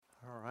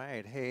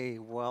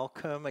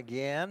welcome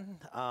again.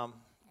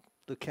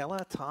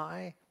 Lucella,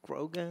 Ty,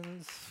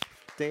 Grogans,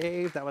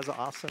 Dave, that was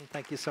awesome.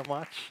 Thank you so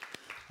much.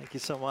 Thank you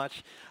so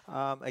much.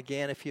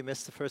 Again, if you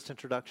missed the first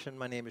introduction,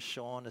 my name is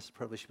Sean. It's a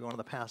privilege to be one of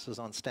the pastors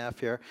on staff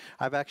here.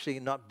 I've actually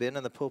not been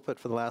in the pulpit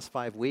for the last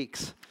 5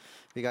 weeks.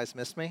 You guys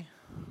missed me?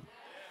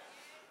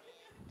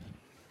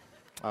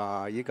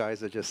 You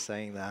guys are just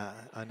saying that.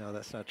 I know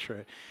that's not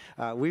true.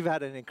 We've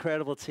had an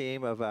incredible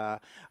team of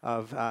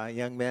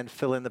young men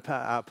fill in the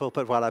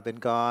pulpit while I've been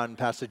gone.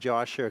 Pastor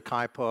Joshua,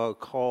 Kaipo,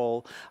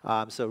 Cole.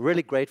 So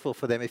really grateful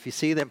for them. If you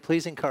see them,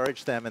 please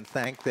encourage them and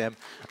thank them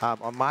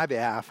on my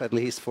behalf, at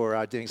least,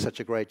 for doing such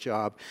a great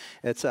job.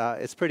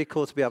 It's pretty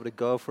cool to be able to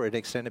go for an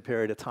extended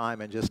period of time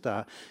and just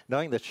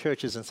knowing the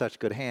church is in such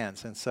good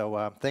hands. And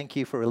so thank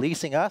you for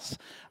releasing us.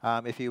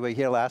 If you were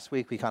here last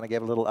week, we kind of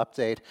gave a little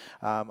update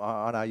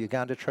on our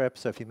Uganda trip.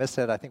 So if you missed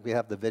it, I think we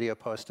have the video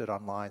posted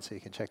online, so you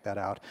can check that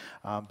out.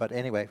 But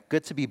anyway,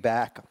 good to be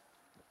back.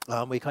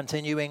 We're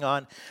continuing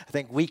on, I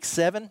think, week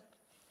 7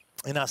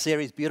 in our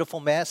series, Beautiful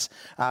Mess.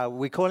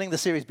 We're calling the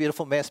series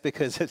Beautiful Mess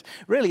because it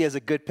really is a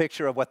good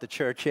picture of what the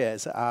church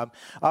is.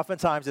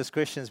 Oftentimes as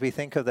Christians, we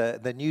think of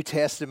the New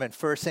Testament,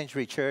 first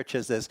century church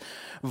as this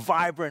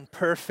vibrant,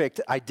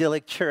 perfect,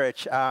 idyllic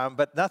church,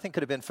 but nothing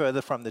could have been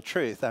further from the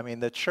truth. I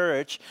mean, the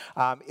church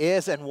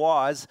is and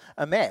was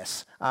a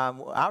mess.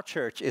 Our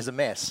church is a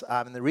mess.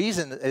 And the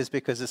reason is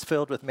because it's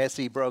filled with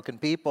messy, broken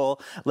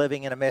people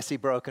living in a messy,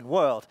 broken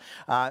world.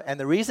 And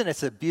the reason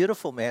it's a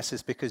beautiful mess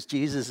is because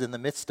Jesus is in the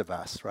midst of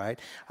us, right?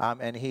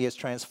 And he is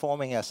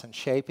transforming us and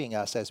shaping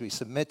us as we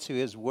submit to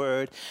his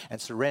word and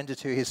surrender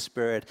to his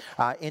spirit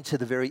into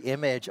the very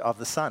image of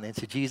the Son,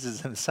 into Jesus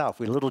himself.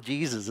 Little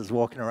Jesus is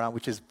walking around,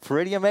 which is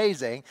pretty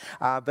amazing,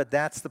 but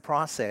that's the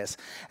process.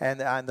 And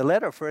the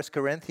letter of 1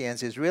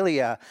 Corinthians is really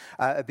a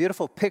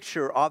beautiful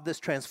picture of this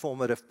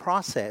transformative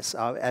process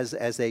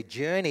as they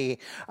journey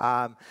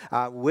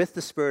with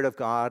the Spirit of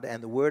God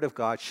and the Word of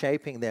God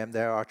shaping them.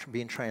 They are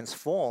being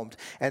transformed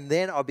and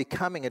then are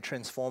becoming a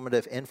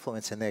transformative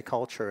influence in their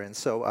culture. And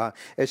so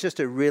it's just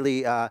a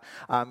really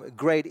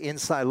great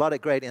insight, a lot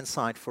of great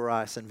insight for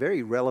us and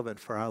very relevant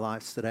for our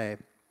lives today.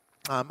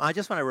 I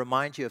just want to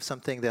remind you of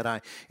something that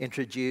I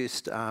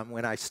introduced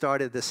when I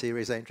started the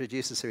series. I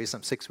introduced the series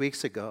some 6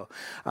 weeks ago.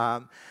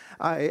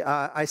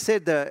 I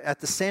said that at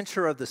the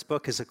center of this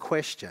book is a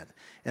question.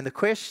 And the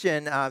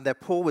question that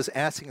Paul was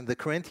asking the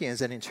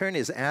Corinthians and in turn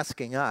is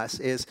asking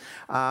us is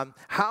how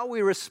are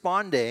we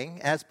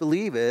responding as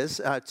believers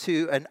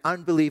to an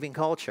unbelieving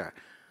culture?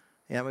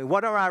 I mean,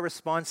 what are our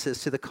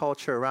responses to the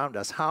culture around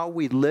us? How are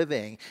we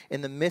living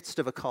in the midst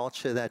of a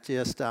culture that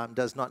just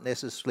does not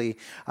necessarily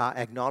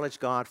acknowledge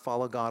God,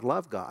 follow God,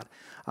 love God?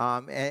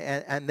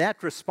 And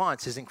that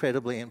response is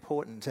incredibly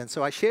important. And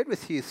so I shared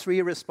with you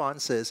 3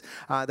 responses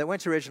that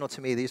weren't original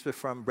to me. These were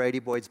from Brady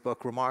Boyd's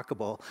book,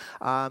 Remarkable,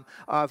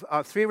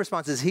 of 3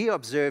 responses he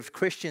observed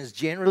Christians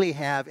generally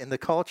have in the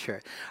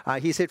culture.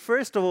 He said,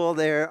 first of all,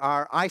 there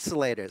are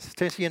isolators.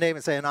 Turn to your neighbor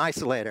and say, an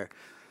isolator.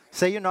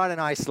 Say you're not an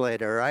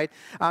isolator, right?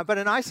 But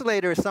an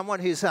isolator is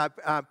someone whose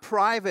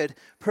private,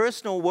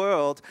 personal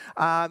world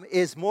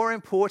is more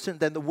important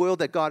than the world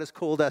that God has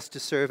called us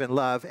to serve and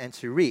love and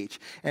to reach.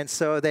 And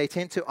so they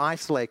tend to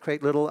isolate,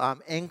 create little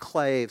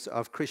enclaves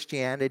of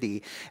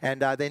Christianity.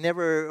 And they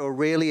never or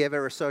rarely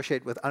ever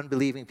associate with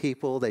unbelieving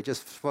people. They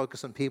just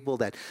focus on people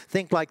that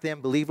think like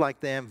them, believe like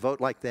them, vote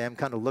like them,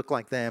 kind of look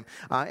like them.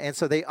 And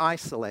so they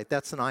isolate.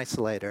 That's an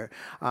isolator.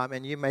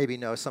 And you maybe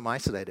know some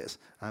isolators.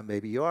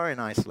 Maybe you are an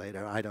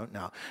isolator. I don't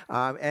know.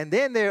 And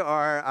then there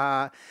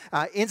are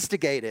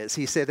instigators,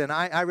 he said, and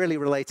I really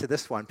relate to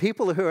this one.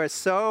 People who are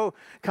so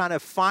kind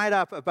of fired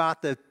up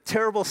about the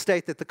terrible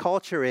state that the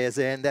culture is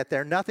in that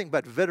they're nothing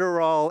but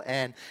vitriol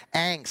and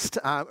angst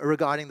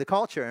regarding the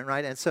culture,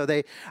 right? And so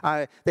they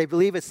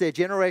believe it's their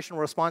generational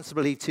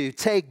responsibility to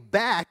take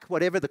back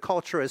whatever the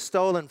culture has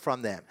stolen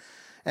from them.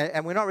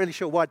 And we're not really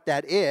sure what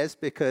that is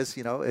because,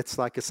 it's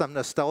like some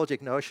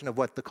nostalgic notion of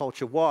what the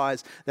culture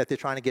was that they're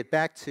trying to get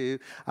back to.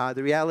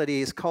 The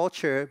reality is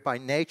culture by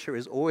nature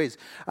is always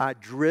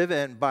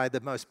driven by the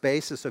most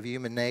basis of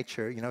human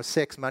nature.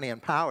 Sex, money, and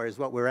power is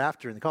what we're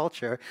after in the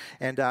culture,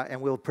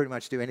 and we'll pretty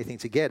much do anything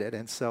to get it.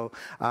 And so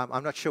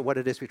I'm not sure what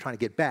it is we're trying to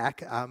get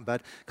back,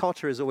 but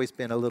culture has always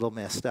been a little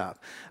messed up.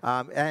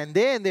 And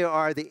then there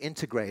are the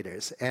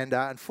integrators. And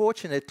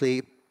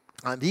unfortunately,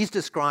 these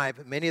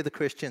describe many of the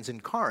Christians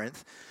in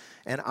Corinth,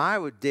 and I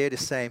would dare to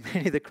say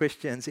many of the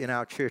Christians in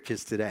our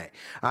churches today.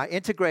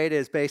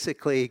 Integrators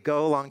basically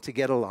go along to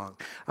get along.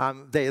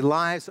 Their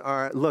lives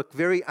look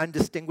very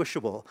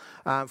undistinguishable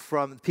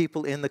from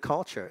people in the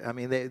culture. I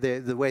mean,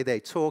 the way they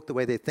talk, the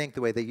way they think,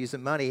 the way they use the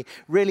money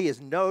really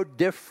is no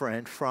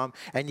different from,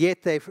 and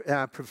yet they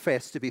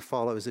profess to be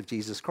followers of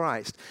Jesus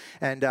Christ.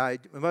 And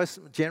most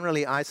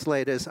generally,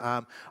 isolators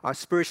are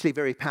spiritually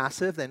very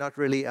passive. They're not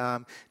really,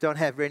 don't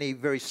have any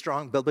very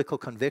strong biblical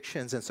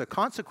convictions, and so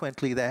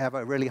consequently, they have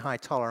a really high high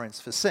tolerance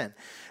for sin.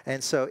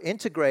 And so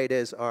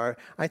integrators are,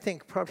 I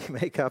think, probably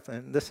make up,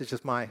 and this is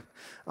just my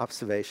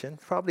observation,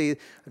 probably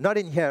not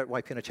in here at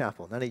Waipuna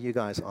Chapel. None of you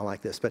guys are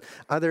like this, but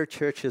other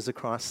churches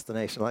across the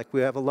nation. Like,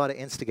 we have a lot of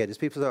instigators,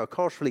 people that are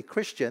culturally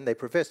Christian, they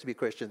profess to be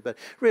Christians, but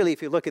really,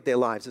 if you look at their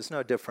lives, it's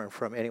no different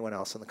from anyone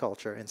else in the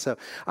culture. And so,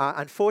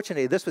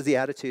 unfortunately, this was the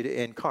attitude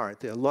in Corinth.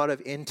 There are a lot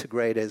of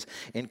integrators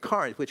in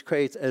Corinth, which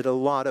creates a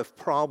lot of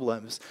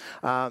problems.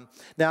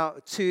 Now,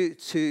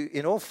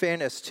 in all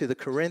fairness to the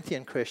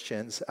Corinthian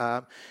Christians,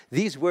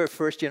 these were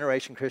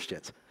first-generation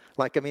Christians.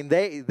 Like, I mean,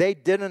 they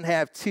didn't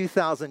have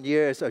 2,000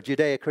 years of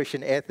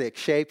Judeo-Christian ethics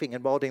shaping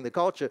and molding the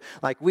culture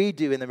like we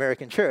do in the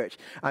American church.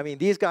 I mean,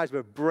 these guys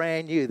were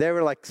brand new. They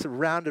were like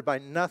surrounded by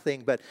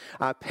nothing but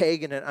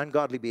pagan and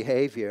ungodly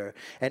behavior.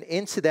 And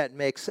into that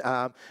mix,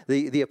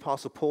 the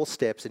Apostle Paul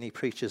steps and he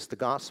preaches the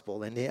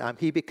gospel. And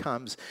he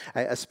becomes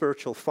a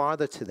spiritual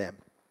father to them.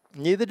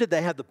 Neither did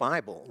they have the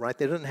Bible, right?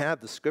 They didn't have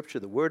the Scripture,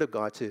 the Word of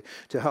God,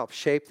 to help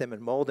shape them and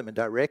mold them and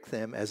direct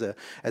them as a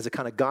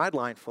kind of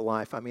guideline for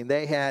life. I mean,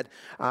 they had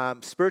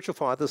spiritual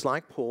fathers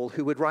like Paul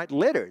who would write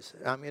letters,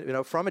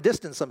 from a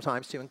distance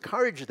sometimes, to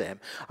encourage them.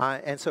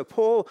 And so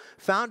Paul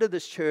founded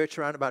this church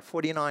around about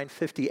 49,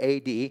 50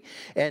 A.D.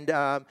 And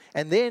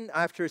then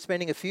after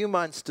spending a few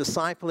months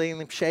discipling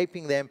them,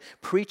 shaping them,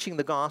 preaching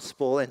the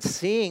gospel, and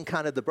seeing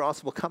kind of the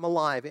gospel come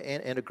alive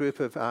in a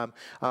group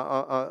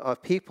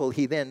of people,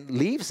 he then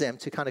leaves them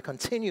to kind of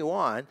continue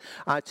on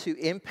to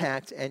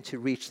impact and to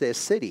reach their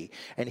city.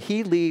 And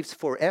he leaves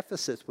for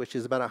Ephesus, which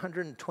is about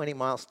 120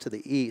 miles to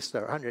the east,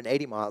 or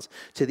 180 miles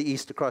to the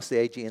east across the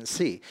Aegean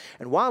Sea.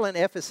 And while in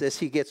Ephesus,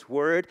 he gets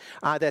word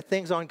that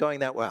things aren't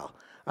going that well.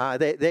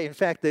 In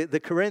fact, the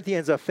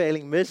Corinthians are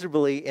failing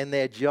miserably in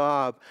their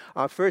job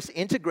of first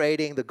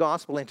integrating the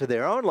gospel into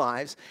their own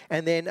lives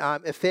and then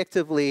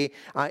effectively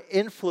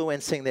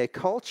influencing their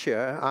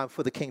culture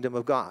for the kingdom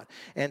of God.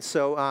 And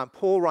so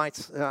Paul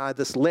writes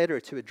this letter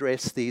to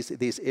address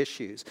these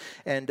issues.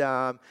 And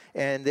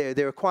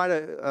there are quite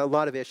a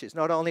lot of issues.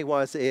 Not only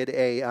was it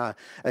a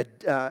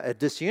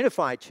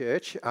disunified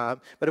church,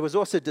 but it was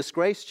also a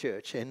disgraced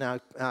church. And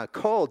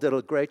Cole did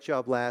a great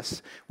job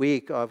last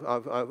week of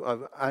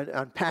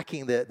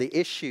unpacking the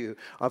issue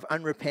of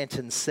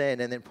unrepentant sin,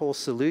 and then Paul's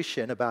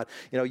solution about,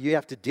 you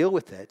have to deal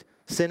with it.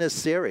 Sin is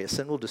serious.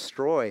 Sin will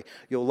destroy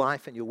your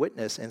life and your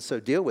witness, and so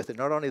deal with it.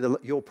 Not only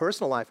your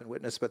personal life and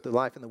witness, but the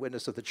life and the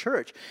witness of the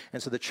church.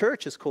 And so the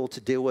church is called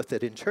to deal with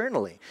it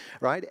internally,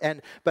 right?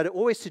 But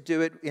always to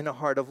do it in a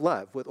heart of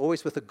love,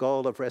 always with the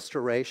goal of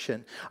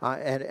restoration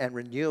and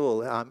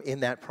renewal in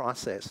that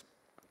process.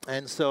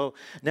 And so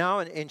now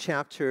in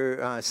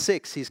chapter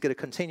 6, he's going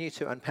to continue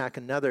to unpack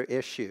another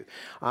issue.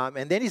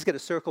 And then he's going to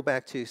circle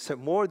back to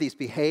some more of these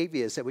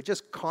behaviors that were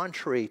just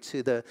contrary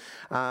to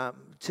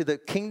the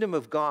kingdom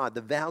of God,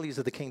 the values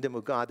of the kingdom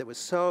of God that was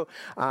so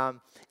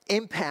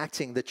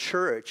impacting the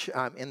church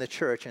in the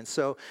church. And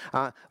so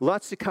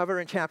lots to cover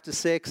in chapter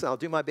 6. I'll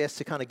do my best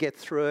to kind of get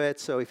through it.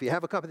 So if you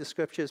have a copy of the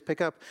scriptures,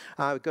 pick up,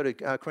 go to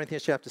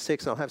Corinthians chapter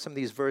 6. I'll have some of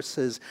these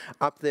verses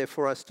up there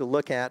for us to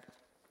look at.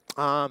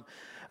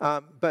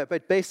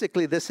 But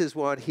basically, this is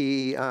what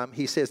he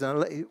says.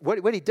 Now,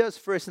 what he does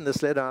first in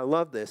this letter, I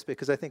love this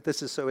because I think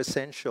this is so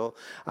essential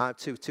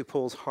to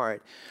Paul's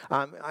heart.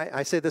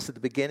 I say this at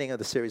the beginning of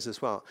the series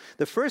as well.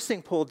 The first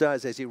thing Paul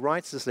does as he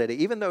writes this letter,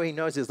 even though he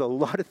knows there's a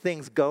lot of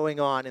things going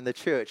on in the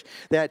church,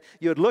 that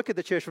you would look at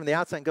the church from the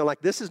outside and go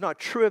like, this is not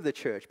true of the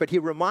church. But he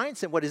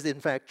reminds them what is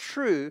in fact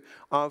true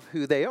of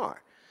who they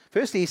are.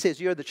 Firstly, he says,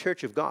 you're the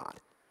church of God.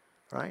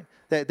 Right?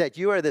 That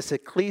you are this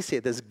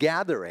ecclesia, this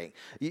gathering.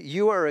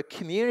 You are a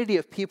community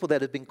of people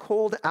that have been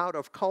called out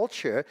of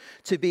culture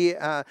to be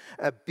a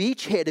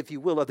beachhead, if you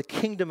will, of the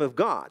kingdom of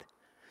God.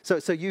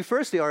 So you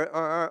firstly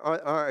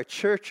are a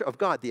church of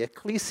God, the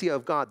ecclesia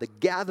of God, the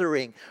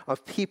gathering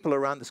of people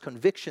around this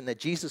conviction that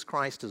Jesus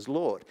Christ is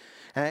Lord.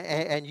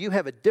 And you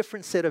have a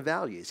different set of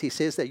values. He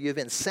says that you've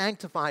been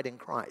sanctified in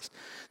Christ.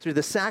 Through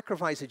the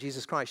sacrifice of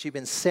Jesus Christ, you've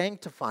been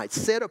sanctified,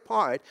 set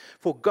apart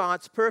for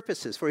God's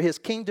purposes, for his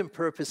kingdom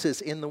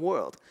purposes in the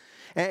world.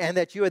 And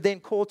that you are then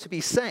called to be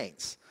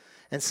saints.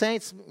 And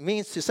saints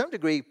means to some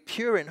degree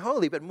pure and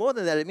holy, but more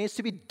than that, it means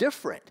to be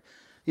different.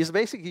 It's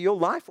basically your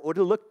life ought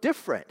to look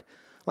different.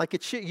 Like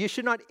you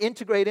should not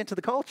integrate into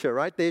the culture,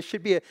 right? There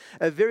should be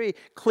a very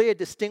clear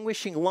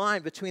distinguishing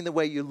line between the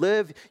way you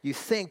live, you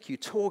think, you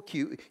talk,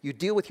 you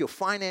deal with your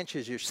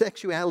finances, your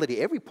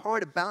sexuality. Every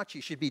part about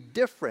you should be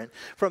different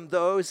from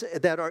those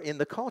that are in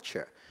the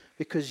culture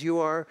because you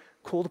are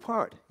called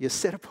apart. You're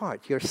set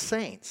apart. You're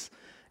saints.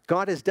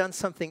 God has done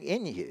something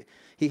in you.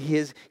 He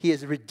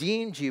has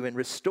redeemed you and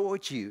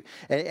restored you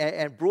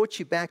and brought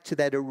you back to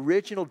that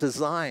original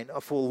design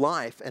for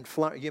life and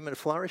human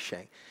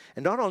flourishing.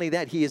 And not only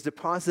that, he has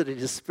deposited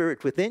his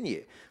spirit within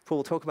you. Paul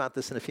will talk about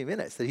this in a few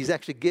minutes, that he's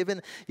actually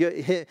given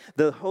you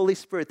the Holy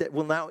Spirit that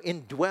will now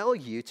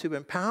indwell you to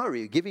empower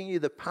you, giving you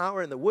the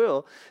power and the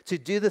will to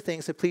do the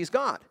things that please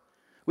God,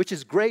 which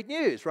is great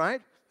news,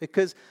 right?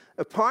 Because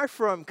apart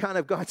from kind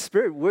of God's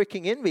Spirit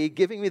working in me,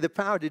 giving me the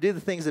power to do the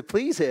things that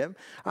please him,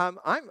 I'm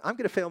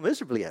going to fail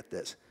miserably at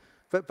this.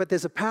 But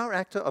there's a power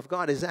actor of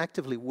God is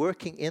actively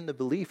working in the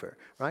believer,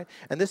 right?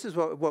 And this is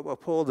what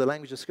Paul, the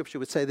language of Scripture,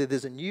 would say, that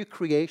there's a new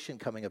creation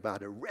coming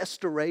about, a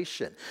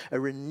restoration, a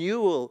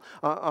renewal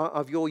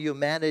of your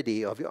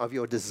humanity, of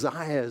your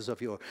desires,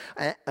 of your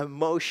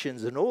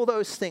emotions, and all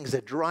those things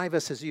that drive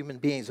us as human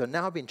beings are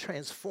now being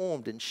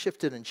transformed and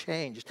shifted and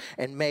changed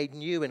and made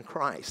new in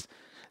Christ.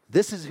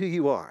 This is who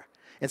you are.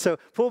 And so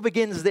Paul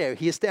begins there.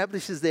 He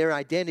establishes their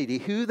identity,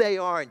 who they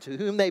are and to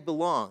whom they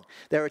belong.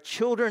 They are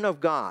children of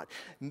God,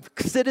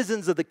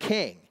 citizens of the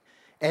King.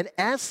 And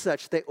as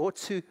such, they ought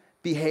to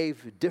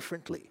behave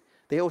differently.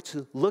 They ought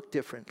to look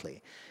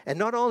differently. And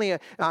not only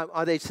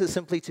are they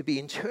simply to be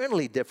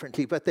internally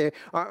differently, but they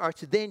are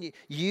to then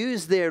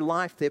use their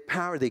life, their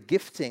power, their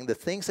gifting, the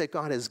things that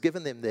God has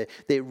given them,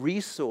 their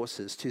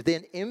resources, to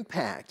then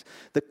impact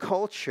the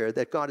culture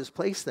that God has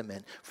placed them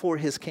in for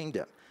his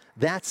kingdom.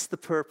 That's the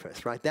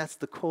purpose, right? That's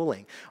the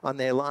calling on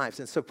their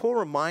lives. And so Paul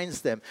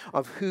reminds them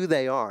of who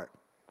they are.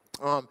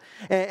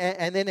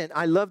 And then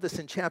I love this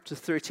in chapter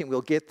 13.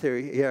 We'll get there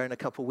here in a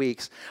couple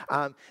weeks.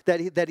 That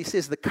he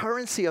says the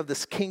currency of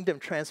this kingdom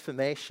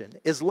transformation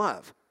is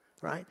love.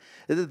 Right?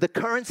 The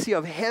currency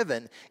of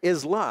heaven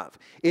is love.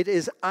 It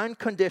is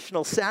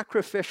unconditional,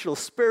 sacrificial,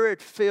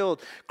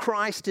 spirit-filled,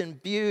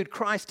 Christ-imbued,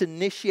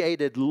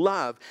 Christ-initiated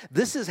love.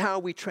 This is how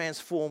we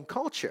transform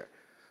culture.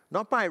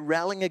 Not by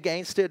railing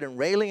against it and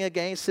railing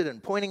against it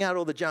and pointing out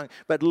all the junk,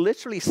 but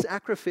literally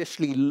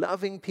sacrificially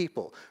loving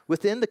people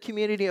within the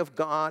community of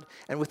God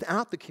and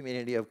without the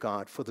community of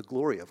God for the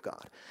glory of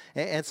God.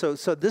 And so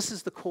this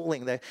is the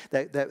calling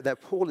that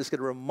Paul is going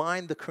to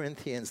remind the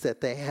Corinthians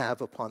that they have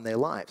upon their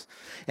lives.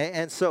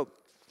 And so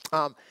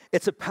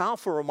it's a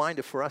powerful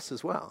reminder for us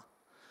as well.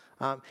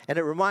 And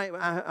it reminds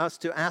us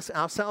to ask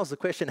ourselves the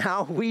question,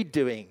 how are we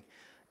doing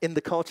in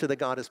the culture that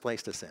God has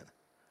placed us in?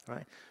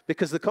 Right?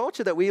 Because the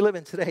culture that we live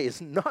in today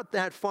is not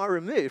that far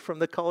removed from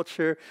the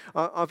culture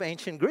of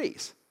ancient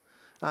Greece.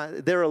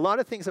 There are a lot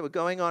of things that were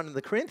going on in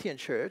the Corinthian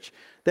church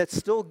that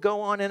still go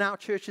on in our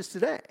churches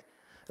today.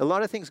 A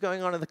lot of things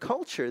going on in the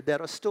culture that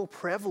are still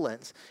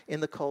prevalent in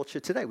the culture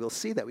today. We'll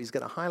see that. He's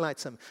going to highlight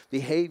some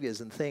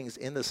behaviors and things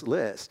in this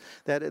list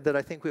that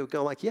I think we would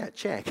go like, yeah,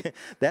 check.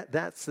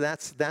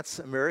 That's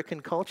American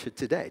culture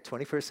today.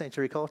 21st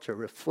century culture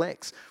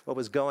reflects what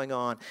was going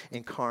on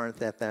in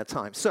Corinth at that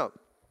time. So,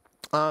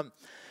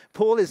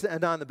 Paul is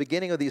now in the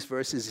beginning of these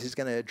verses. He's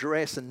going to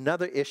address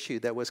another issue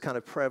that was kind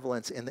of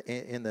prevalent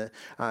in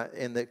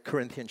the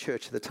Corinthian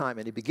church at the time,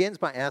 and he begins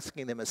by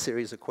asking them a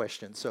series of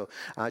questions. So,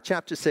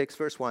 chapter 6,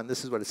 verse 1.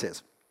 This is what it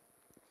says: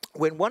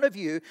 when one of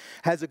you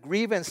has a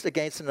grievance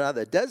against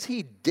another, does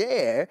he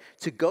dare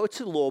to go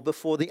to law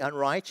before the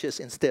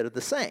unrighteous instead of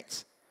the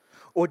saints?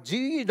 Or do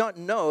you not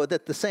know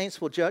that the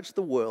saints will judge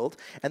the world,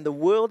 and the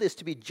world is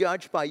to be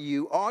judged by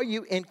you? Are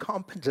you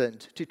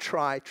incompetent to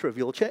try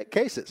trivial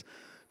cases?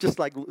 Just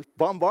like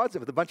bombards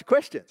them with a bunch of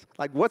questions.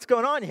 Like, what's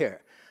going on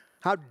here?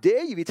 How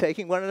dare you be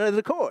taking one another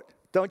to court?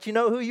 Don't you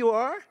know who you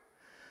are?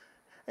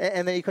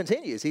 And then he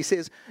continues. He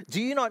says,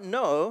 do you not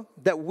know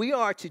that we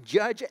are to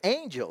judge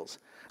angels?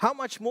 How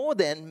much more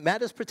then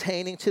matters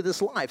pertaining to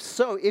this life?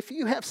 So if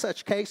you have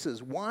such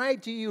cases, why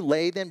do you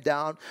lay them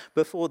down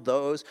before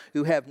those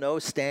who have no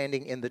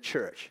standing in the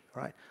church?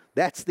 Right?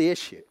 That's the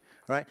issue.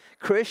 Right?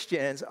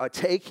 Christians are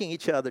taking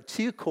each other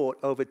to court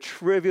over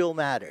trivial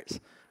matters.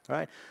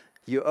 Right?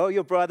 You owe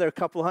your brother a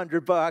couple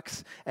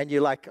 $100, and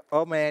you're like,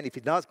 oh man, if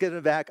he's not getting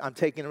it back, I'm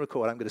taking him to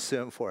court. I'm going to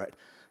sue him for it.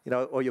 You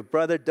know, or your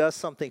brother does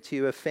something to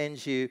you,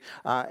 offends you,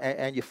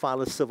 and you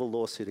file a civil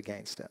lawsuit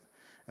against him.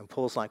 And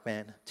Paul's like,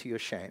 man, to your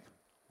shame.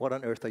 What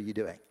on earth are you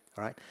doing?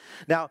 All right.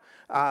 Now,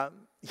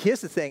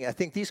 here's the thing. I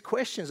think these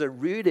questions are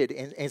rooted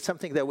in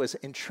something that was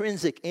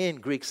intrinsic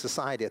in Greek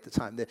society at the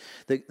time.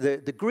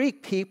 The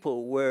Greek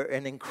people were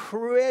an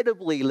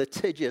incredibly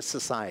litigious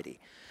society.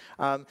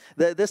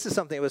 This is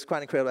something that was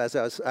quite incredible as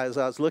I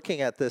was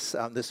looking at this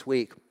this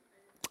week.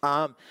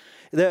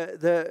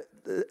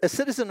 A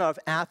citizen of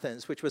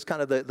Athens, which was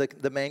kind of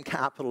the main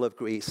capital of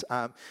Greece,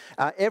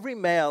 every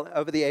male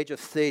over the age of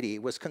 30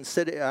 was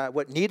considered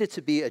what needed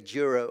to be a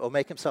juror or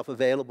make himself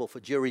available for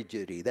jury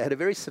duty. They had a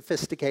very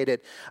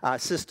sophisticated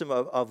system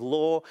of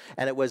law,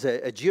 and it was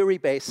a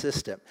jury-based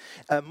system.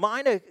 A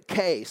minor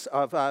case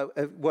of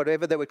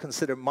whatever they would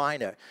consider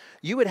minor,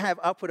 you would have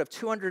upward of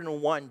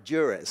 201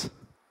 jurors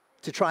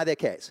to try their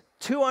case.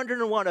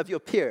 201 of your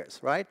peers,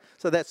 right?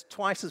 So that's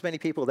twice as many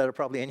people that are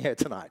probably in here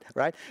tonight,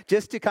 right?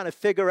 Just to kind of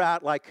figure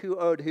out like who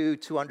owed who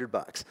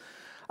 $200.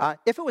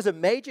 If it was a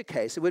major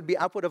case, it would be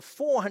upward of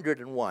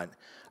 401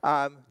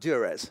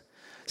 jurors.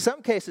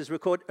 Some cases,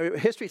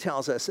 history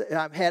tells us,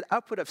 had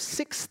upward of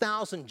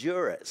 6,000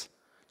 jurors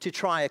to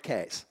try a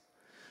case.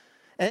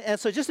 And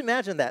so just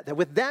imagine that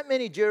with that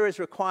many jurors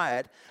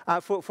required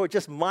for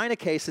just minor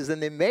cases,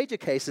 and then major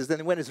cases,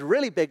 then when it's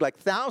really big, like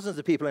thousands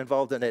of people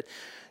involved in it,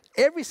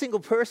 every single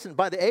person,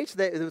 by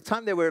the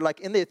time they were like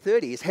in their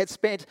 30s, had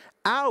spent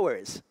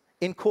hours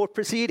in court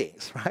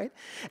proceedings, right?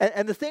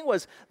 And the thing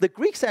was, the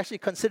Greeks actually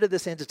considered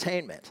this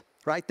entertainment.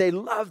 right? They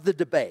loved the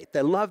debate.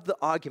 They loved the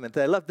argument.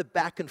 They loved the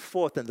back and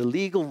forth and the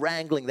legal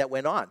wrangling that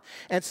went on.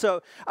 And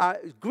so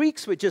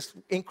Greeks were just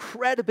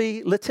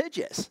incredibly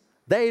litigious.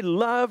 They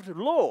loved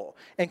law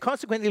and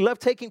consequently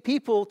loved taking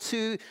people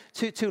to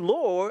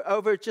law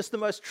over just the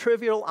most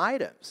trivial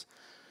items.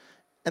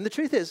 And the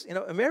truth is,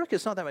 America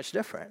is not that much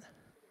different.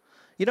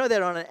 You know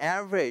that on an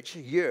average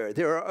year,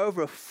 there are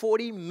over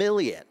 40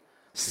 million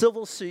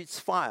civil suits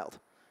filed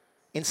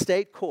in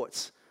state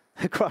courts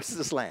across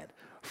this land.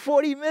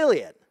 40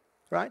 million,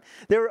 right?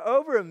 There are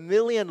over 1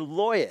 million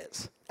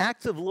lawyers,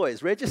 active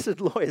lawyers,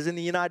 registered lawyers in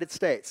the United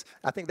States.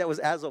 I think that was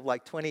as of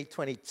like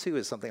 2022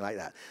 or something like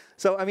that.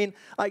 So,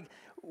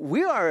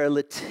 we are a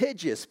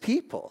litigious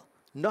people,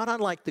 not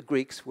unlike the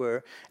Greeks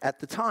were at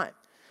the time.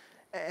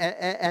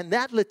 And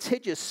that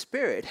litigious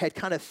spirit had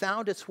kind of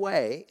found its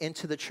way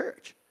into the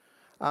church.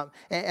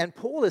 And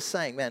Paul is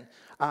saying, man,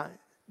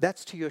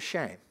 that's to your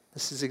shame.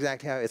 This is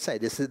exactly how it's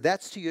said.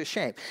 That's to your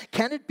shame.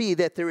 Can it be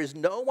that there is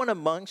no one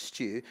amongst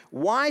you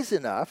wise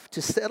enough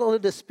to settle a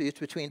dispute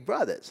between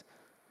brothers?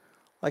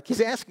 Like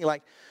he's asking,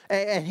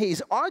 and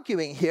he's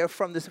arguing here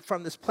from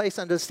this place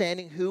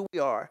understanding who we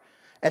are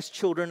as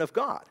children of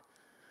God.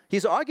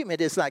 His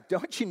argument is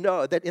don't you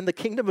know that in the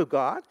kingdom of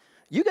God,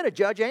 you're going to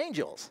judge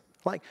angels?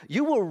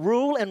 You will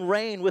rule and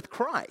reign with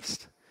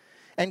Christ.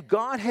 And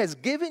God has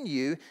given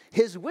you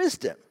his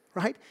wisdom,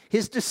 right?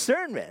 His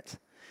discernment.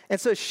 And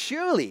so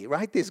surely,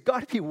 right, there's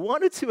got to be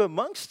one or two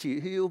amongst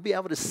you who will be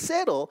able to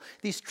settle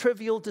these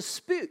trivial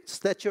disputes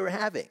that you're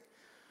having.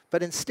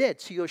 But instead,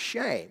 to your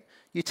shame,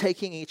 you're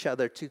taking each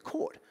other to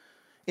court,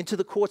 into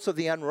the courts of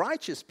the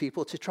unrighteous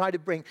people to try to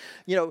bring,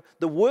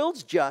 the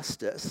world's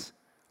justice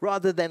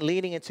rather than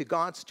leaning into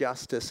God's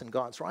justice and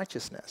God's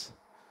righteousness.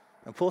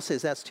 And Paul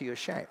says that's to your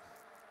shame.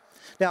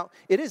 Now,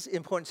 it is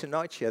important to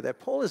note here that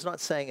Paul is not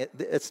saying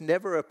it's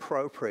never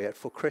appropriate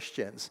for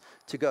Christians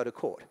to go to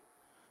court.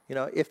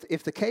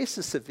 If the case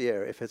is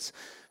severe, if it's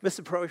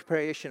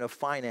misappropriation of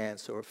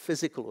finance or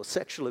physical or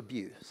sexual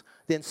abuse,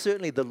 then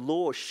certainly the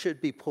law should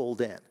be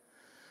pulled in.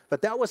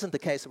 But that wasn't the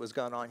case that was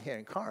going on here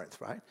in Corinth,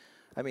 right?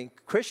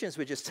 Christians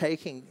were just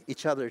taking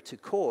each other to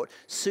court,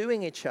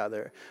 suing each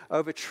other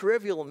over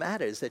trivial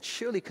matters that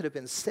surely could have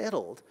been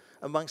settled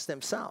amongst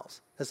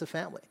themselves as a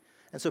family.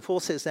 And so Paul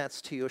says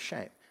that's to your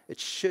shame. It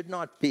should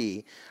not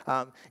be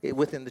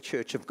within the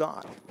church of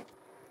God.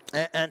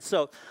 And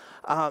so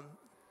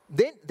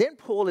then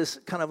Paul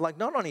is kind of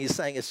not only is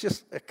saying it's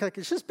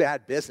just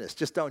bad business,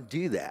 just don't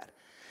do that.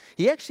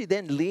 He actually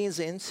then leans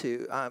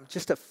into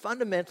just a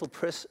fundamental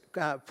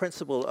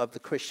principle of the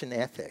Christian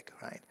ethic,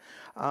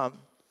 right?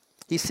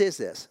 He says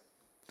this,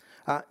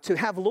 to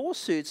have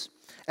lawsuits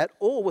at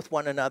all with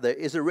one another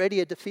is already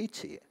a defeat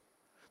to you.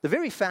 The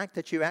very fact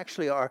that you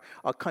actually are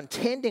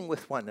contending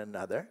with one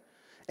another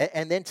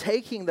and then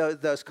taking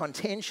those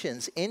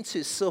contentions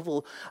into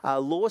civil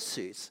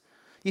lawsuits,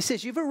 he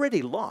says you've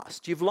already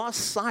lost. You've lost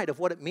sight of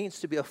what it means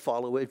to be a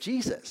follower of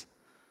Jesus.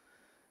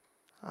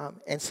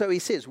 And so he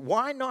says,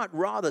 why not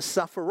rather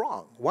suffer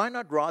wrong? Why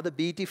not rather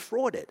be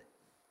defrauded?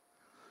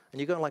 And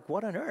you're going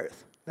what on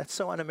earth? That's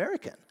so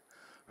un-American,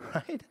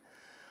 right?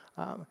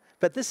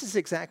 But this is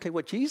exactly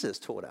what Jesus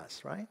taught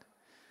us, right?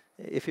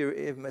 If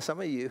some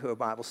of you who are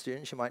Bible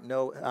students, you might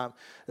know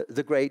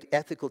the great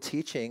ethical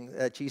teaching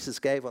that Jesus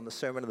gave on the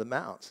Sermon on the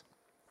Mount,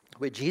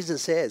 where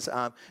Jesus says,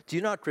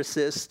 do not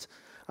resist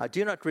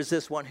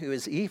one who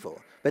is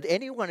evil, but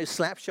anyone who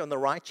slaps you on the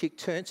right cheek,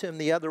 turn to him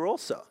the other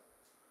also.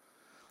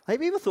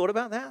 Have you ever thought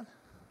about that?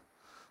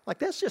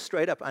 That's just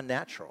straight up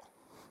unnatural.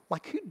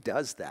 Who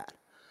does that?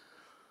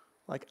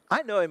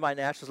 I know in my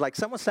naturals,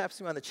 someone slaps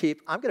me on the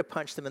cheek, I'm going to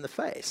punch them in the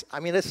face.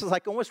 This is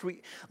almost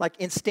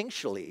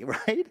instinctually,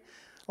 right?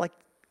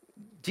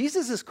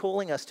 Jesus is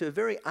calling us to a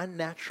very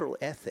unnatural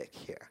ethic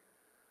here.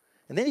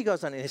 And then he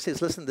goes on and he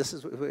says, listen,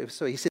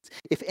 so he says,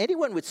 if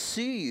anyone would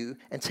sue you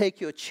and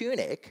take your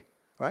tunic,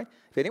 right?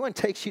 If anyone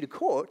takes you to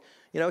court,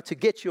 to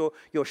get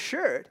your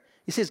shirt,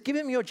 he says, give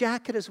him your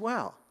jacket as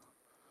well.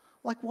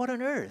 What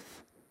on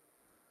earth?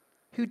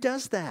 Who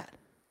does that,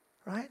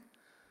 right?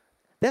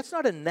 That's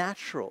not a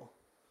natural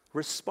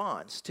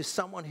response to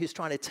someone who's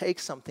trying to take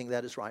something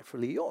that is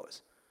rightfully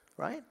yours,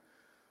 right?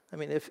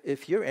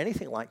 If you're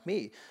anything like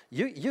me,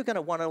 you're going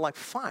to want to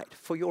fight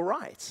for your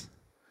rights.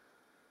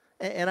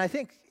 And I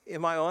think in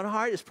my own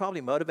heart, it's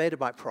probably motivated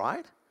by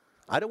pride.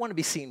 I don't want to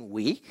be seen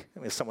weak.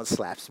 If someone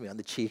slaps me on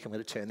the cheek, I'm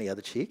going to turn the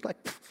other cheek.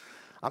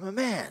 I'm a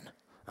man.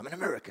 I'm an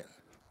American.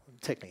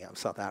 Technically, I'm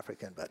South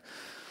African, but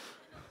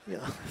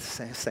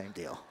same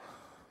deal,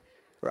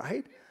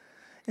 right?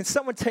 And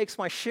someone takes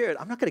my shirt,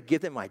 I'm not going to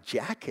give them my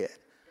jacket.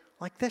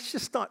 That's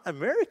just not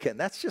American.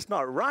 That's just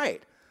not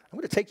right. I'm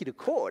going to take you to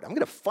court. I'm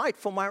going to fight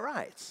for my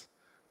rights,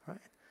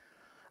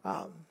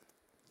 right?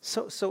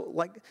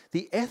 So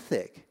the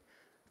ethic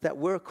that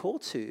we're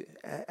called to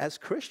as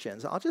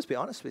Christians, I'll just be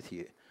honest with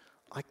you,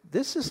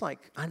 this is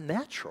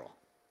unnatural.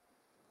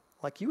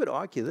 You would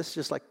argue this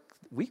is just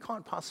we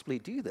can't possibly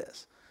do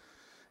this.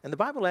 And the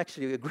Bible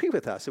actually agree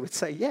with us. It would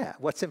say, yeah,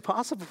 what's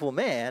impossible for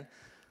man,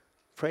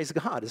 praise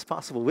God, is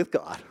possible with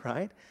God,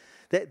 right?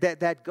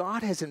 That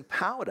God has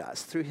empowered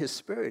us through his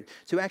Spirit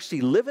to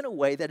actually live in a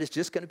way that is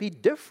just going to be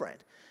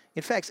different.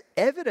 In fact,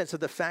 evidence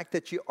of the fact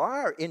that you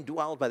are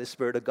indwelled by the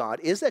Spirit of God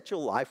is that your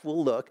life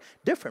will look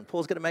different.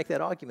 Paul's going to make that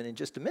argument in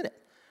just a minute,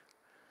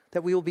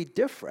 that we will be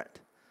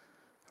different,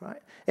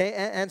 right?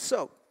 And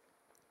so,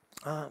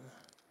 how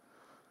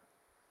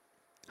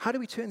do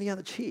we turn the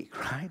other cheek,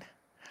 right?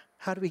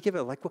 How do we give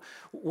it? Like,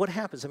 what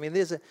happens? I mean,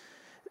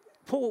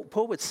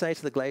 Paul would say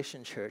to the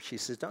Galatian church, he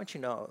says, don't you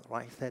know,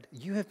 right, that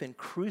you have been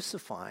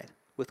crucified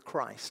with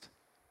Christ?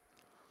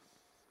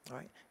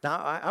 Right? Now,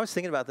 I was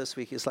thinking about this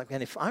week, it's like,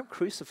 man, if I'm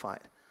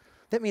crucified,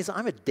 that means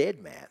I'm a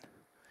dead man.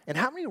 And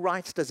how many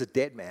rights does a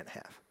dead man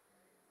have?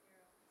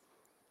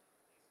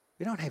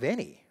 We don't have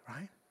any,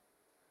 right?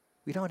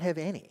 We don't have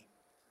any.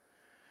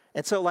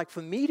 And so, like,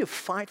 for me to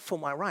fight for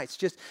my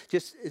rights it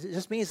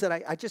just means that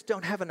I just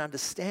don't have an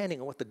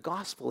understanding of what the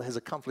gospel has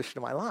accomplished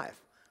in my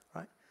life,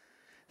 right?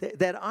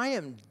 That I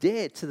am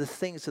dead to the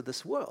things of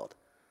this world.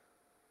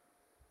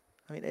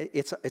 I mean,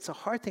 it's a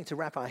hard thing to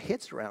wrap our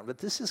heads around, but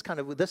this is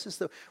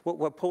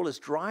what Paul is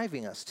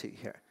driving us to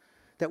here,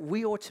 that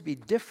we ought to be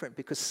different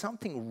because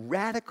something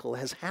radical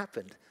has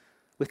happened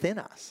within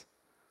us.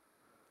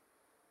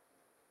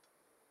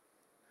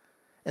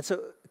 And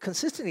so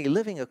consistently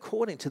living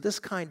according to this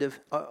kind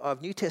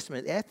of New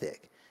Testament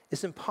ethic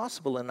is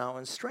impossible in our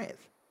own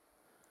strength.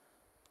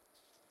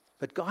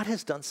 But God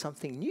has done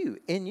something new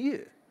in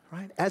you,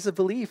 right? As a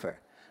believer,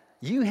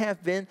 you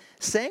have been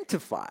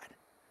sanctified.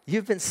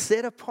 You've been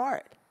set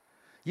apart.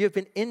 You've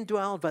been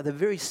indwelled by the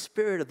very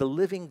Spirit of the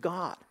living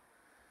God.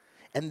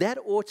 And that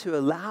ought to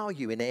allow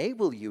you,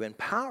 enable you,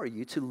 empower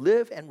you to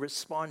live and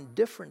respond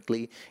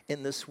differently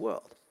in this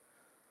world.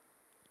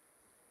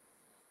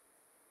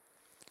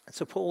 And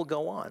so Paul will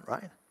go on,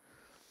 right?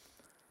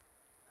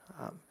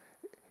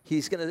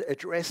 He's going to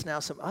address now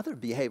some other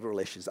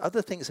behavioral issues,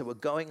 other things that were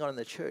going on in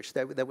the church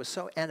that were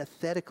so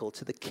antithetical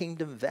to the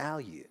kingdom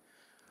value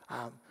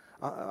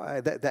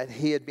that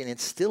he had been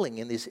instilling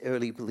in these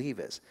early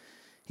believers.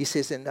 He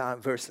says in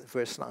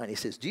verse 9, he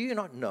says, do you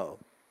not know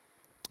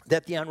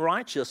that the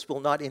unrighteous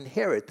will not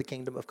inherit the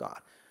kingdom of God?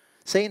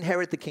 Say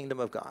inherit the kingdom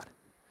of God.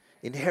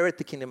 Inherit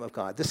the kingdom of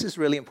God. This is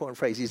a really important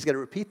phrase. He's going to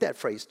repeat that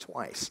phrase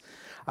twice.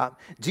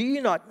 Do you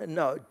not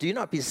know, do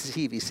not be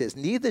deceived, he says,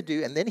 neither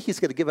do, and then he's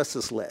going to give us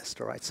this list,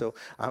 all right? So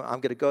I'm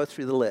going to go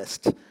through the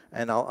list,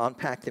 and I'll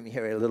unpack them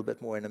here a little bit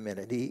more in a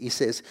minute. He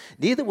says,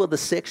 neither will the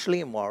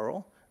sexually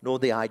immoral, nor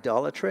the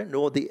idolater,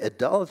 nor the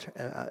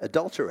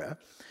adulterer,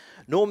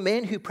 nor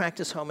men who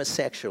practice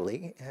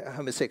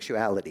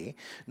homosexuality,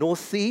 nor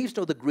thieves,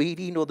 nor the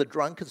greedy, nor the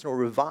drunkards, nor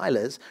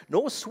revilers,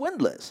 nor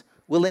swindlers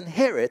will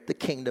inherit the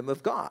kingdom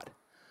of God.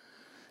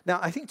 Now,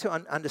 I think to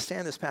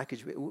understand this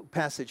passage,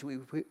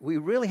 we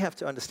really have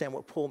to understand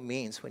what Paul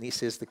means when he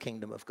says the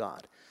kingdom of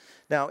God.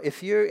 Now,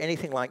 if you're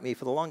anything like me,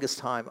 for the longest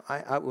time,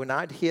 when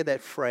I'd hear that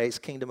phrase,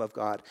 kingdom of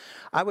God,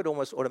 I would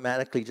almost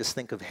automatically just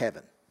think of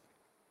heaven.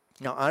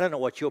 Now, I don't know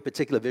what your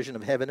particular vision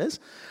of heaven is,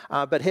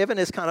 but heaven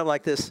is kind of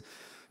like this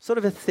sort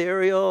of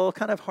ethereal,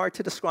 kind of hard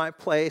to describe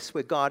place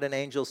where God and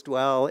angels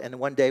dwell, and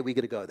one day we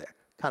get to go there.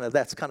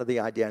 That's kind of the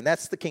idea, and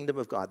that's the kingdom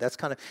of God.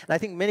 And I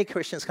think many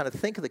Christians kind of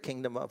think of the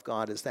kingdom of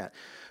God as that.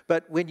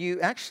 But when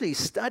you actually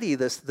study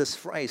this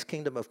phrase,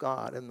 kingdom of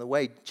God, and the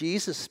way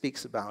Jesus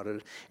speaks about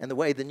it, and the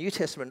way the New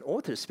Testament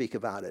authors speak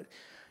about it,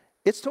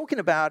 it's talking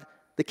about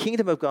the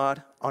kingdom of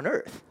God on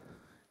earth.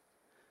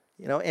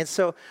 You know, and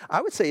so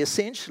I would say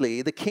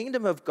essentially the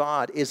kingdom of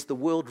God is the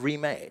world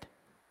remade.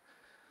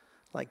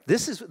 Like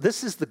this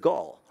is the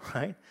goal,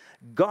 right?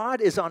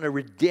 God is on a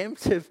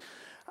redemptive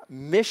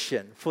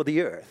mission for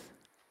the earth,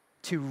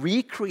 to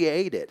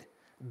recreate it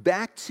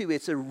back to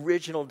its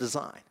original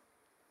design.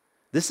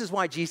 This is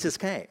why Jesus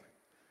came.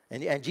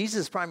 And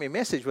Jesus' primary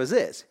message was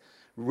this: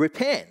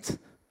 repent,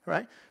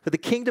 right? For the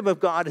kingdom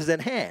of God is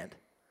at hand,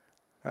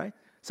 right?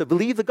 So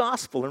believe the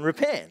gospel and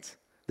repent.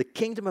 The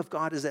kingdom of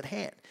God is at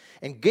hand.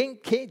 And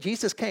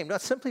Jesus came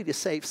not simply to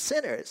save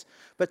sinners,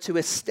 but to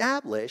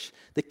establish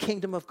the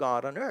kingdom of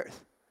God on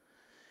earth.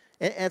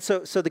 And so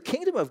the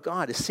kingdom of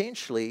God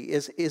essentially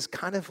is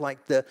kind of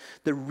like the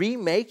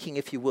remaking,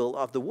 if you will,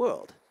 of the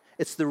world.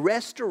 It's the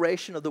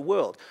restoration of the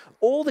world.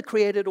 All the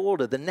created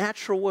order, the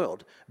natural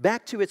world,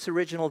 back to its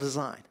original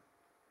design.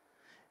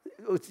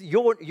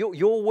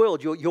 Your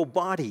world, your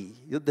body,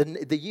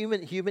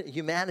 the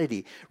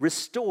humanity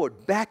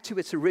restored back to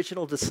its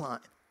original design.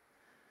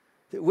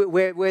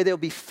 Where there'll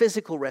be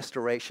physical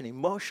restoration,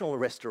 emotional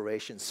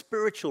restoration,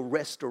 spiritual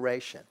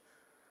restoration.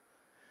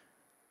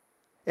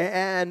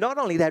 And not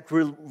only that,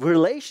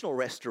 relational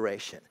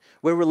restoration,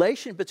 where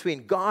relation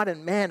between God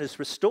and man is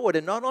restored,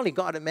 and not only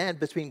God and man,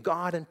 between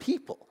God and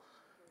people,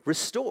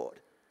 restored.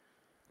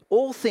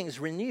 All things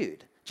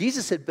renewed.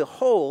 Jesus said,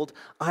 behold,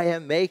 I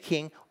am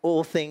making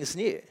all things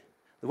new.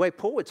 The way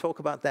Paul would talk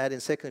about that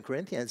in 2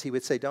 Corinthians, he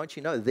would say, don't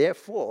you know,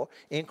 therefore,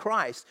 in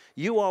Christ,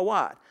 you are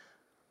what?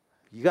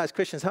 You guys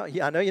Christians,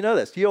 I know you know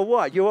this. You're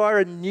what? You are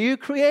a new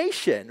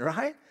creation,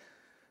 right?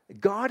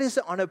 God is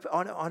on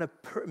a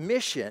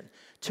mission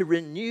to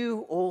renew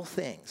all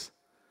things.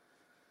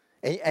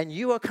 And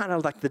you are kind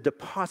of like the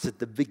deposit,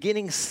 the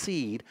beginning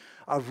seed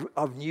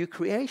of new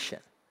creation.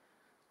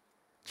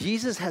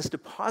 Jesus has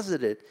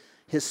deposited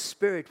his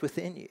Spirit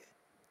within you.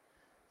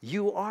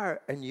 You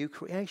are a new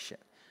creation,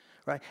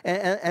 right?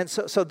 And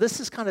so this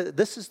is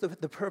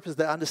the purpose,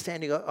 the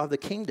understanding of the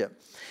kingdom.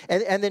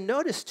 And then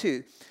notice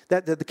too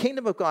that the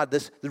kingdom of God,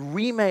 the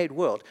remade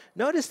world.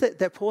 Notice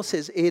that Paul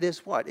says it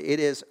is what? It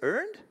is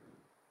earned?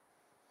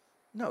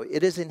 No,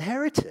 it is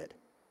inherited.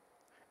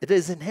 It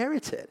is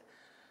inherited.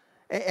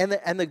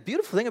 And the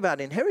beautiful thing about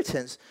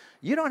inheritance,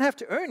 you don't have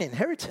to earn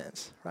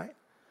inheritance, right?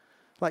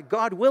 Like,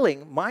 God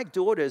willing, my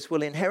daughters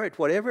will inherit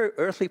whatever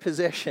earthly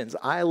possessions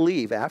I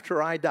leave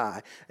after I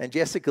die, and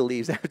Jessica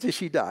leaves after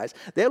she dies.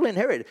 They'll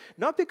inherit it,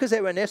 not because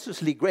they were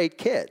necessarily great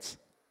kids.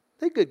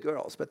 They're good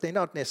girls, but they're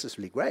not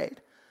necessarily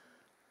great.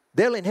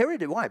 They'll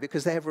inherit it. Why?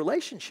 Because they have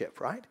relationship,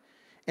 right?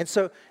 And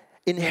so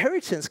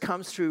inheritance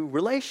comes through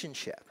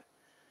relationship.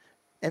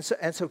 And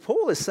so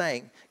Paul is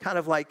saying, kind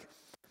of like,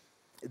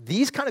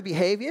 these kind of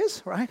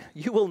behaviors, right,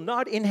 you will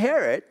not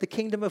inherit the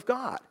kingdom of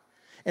God.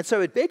 And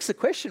so it begs the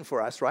question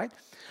for us, right?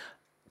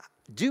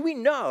 Do we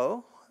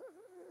know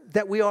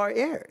that we are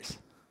heirs?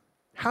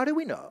 How do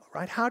we know,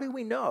 right? How do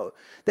we know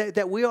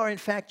that we are in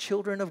fact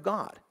children of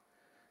God?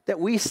 That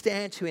we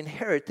stand to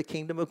inherit the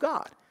kingdom of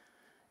God?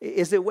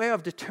 Is there a way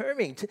of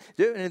determining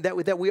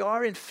that we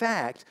are in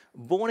fact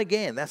born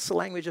again? That's the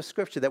language of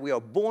Scripture, that we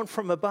are born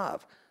from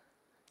above.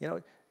 You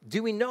know,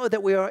 do we know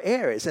that we are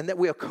heirs and that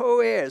we are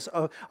co-heirs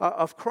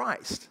of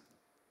Christ?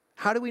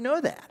 How do we know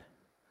that?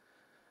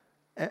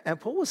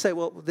 And Paul will say,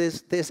 well,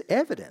 there's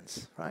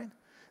evidence, right?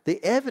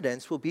 The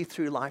evidence will be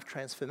through life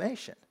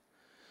transformation.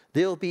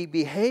 There'll be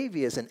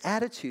behaviors and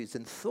attitudes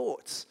and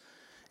thoughts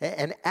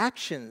and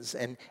actions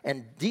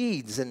and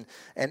deeds and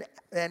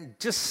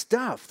just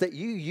stuff that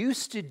you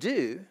used to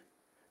do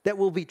that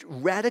will be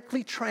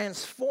radically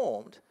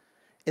transformed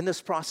in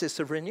this process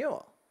of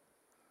renewal.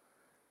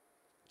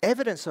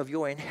 Evidence of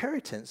your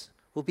inheritance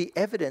will be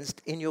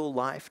evidenced in your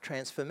life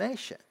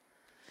transformation.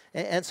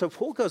 And so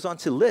Paul goes on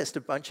to list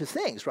a bunch of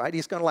things, right?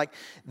 He's going to like,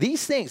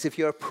 these things, if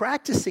you're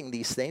practicing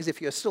these things,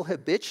 if you're still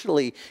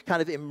habitually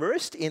kind of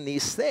immersed in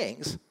these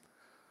things,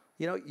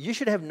 you know, you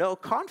should have no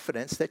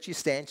confidence that you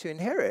stand to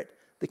inherit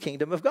the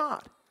kingdom of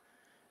God.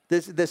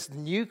 This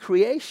new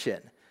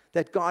creation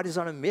that God is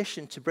on a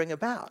mission to bring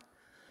about.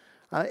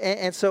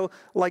 And so,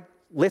 like,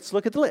 let's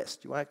look at the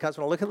list. You guys want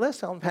to look at the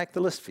list? I'll unpack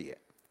the list for you.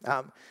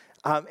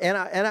 And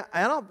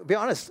I'll be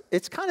honest,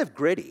 it's kind of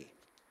gritty,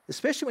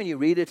 especially when you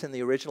read it in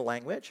the original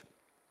language.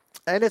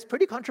 And it's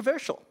pretty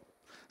controversial.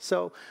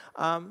 So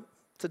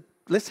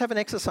let's have an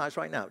exercise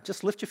right now.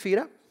 Just lift your feet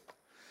up,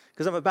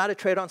 because I'm about to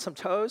tread on some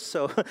toes.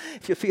 So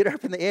if your feet are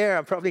up in the air,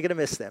 I'm probably going to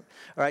miss them.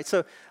 All right,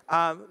 so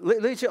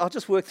I'll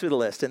just work through the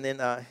list, and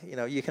then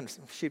you can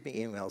shoot me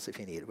emails if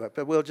you need,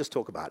 but we'll just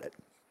talk about it,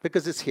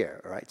 because it's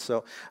here. All right,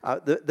 so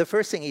the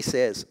first thing he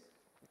says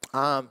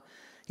the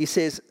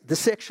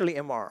sexually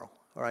immoral.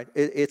 All right,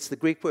 it's the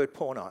Greek word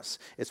pornos.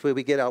 It's where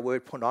we get our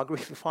word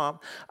pornography from.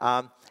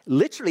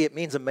 Literally, it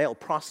means a male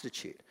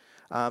prostitute.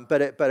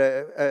 But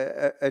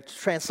a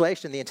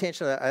translation, the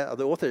intention of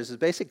the authors is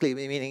basically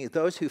meaning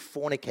those who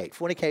fornicate.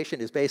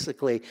 Fornication is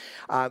basically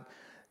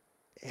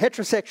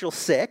heterosexual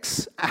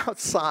sex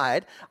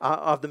outside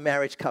of the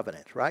marriage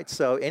covenant, right?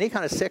 So any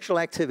kind of sexual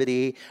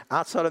activity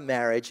outside of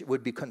marriage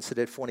would be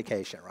considered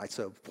fornication, right?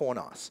 So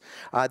pornos.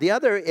 The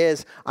other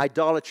is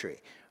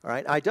idolatry. All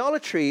right,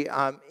 idolatry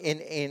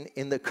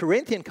in the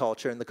Corinthian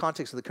culture, in the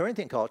context of the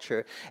Corinthian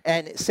culture,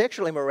 and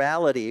sexual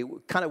immorality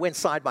kind of went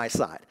side by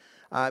side.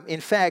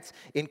 In fact,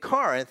 in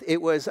Corinth, it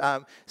was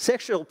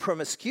sexual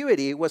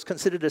promiscuity was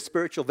considered a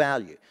spiritual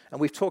value. And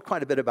we've talked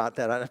quite a bit about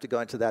that. I don't have to go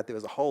into that. There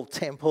was a whole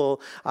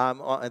temple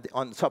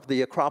on top of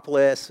the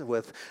Acropolis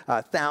with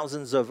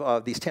thousands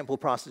of these temple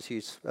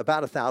prostitutes,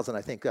 about 1,000,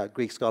 I think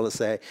Greek scholars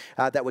say,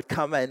 that would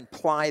come and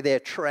ply their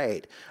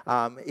trade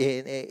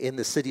in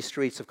the city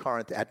streets of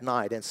Corinth at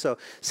night. And so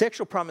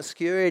sexual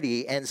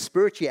promiscuity and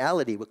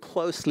spirituality were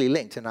closely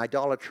linked in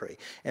idolatry.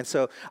 And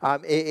so,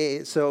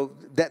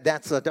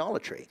 that's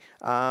idolatry.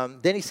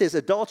 Then he says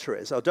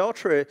adulterers.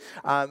 Adulterer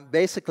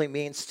basically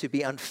means to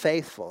be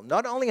unfaithful.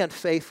 Not only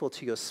unfaithful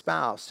to your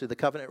spouse, to the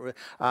covenant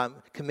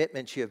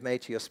commitment you have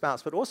made to your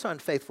spouse, but also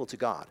unfaithful to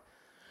God.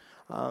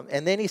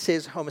 And then he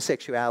says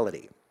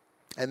homosexuality.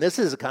 And this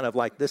is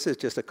this is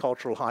just a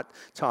cultural hot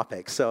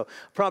topic. So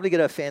probably going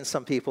to offend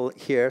some people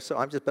here.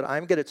 But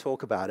I'm going to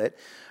talk about it.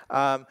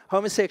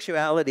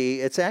 Homosexuality,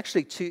 it's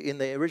actually in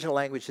the original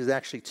language, is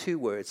actually two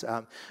words,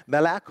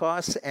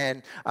 malakos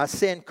and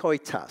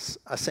asenkoitas.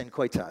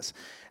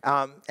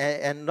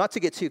 And not to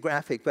get too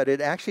graphic, but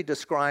it actually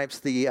describes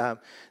the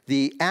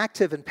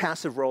active and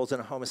passive roles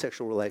in a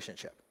homosexual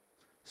relationship.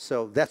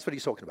 So that's what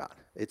he's talking about.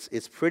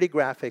 It's pretty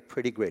graphic,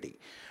 pretty gritty.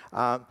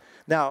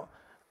 Now,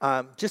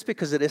 just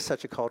because it is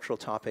such a cultural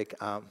topic,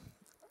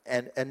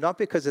 and not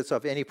because it's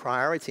of any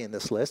priority in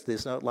this list,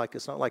 it's not like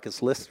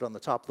it's listed on the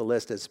top of the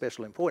list as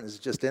special importance,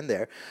 it's just in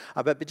there,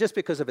 but just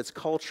because of its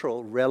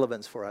cultural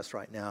relevance for us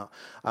right now,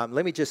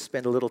 let me just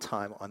spend a little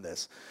time on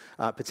this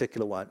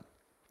particular one.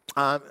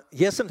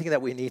 Here's something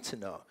that we need to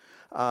know.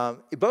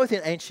 Both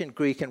in ancient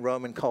Greek and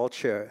Roman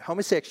culture,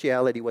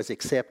 homosexuality was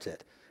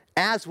accepted,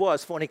 as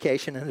was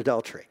fornication and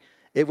adultery.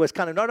 It was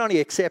kind of not only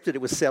accepted,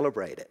 it was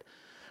celebrated.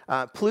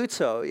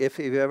 Pluto, if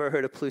you've ever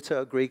heard of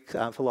Pluto, a Greek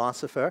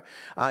philosopher,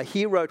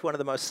 he wrote one of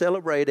the most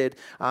celebrated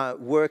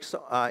works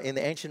in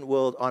the ancient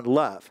world on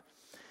love.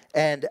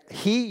 And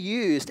he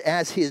used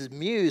as his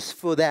muse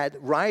for that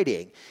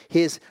writing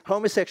his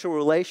homosexual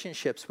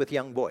relationships with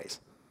young boys.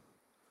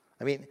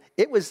 I mean,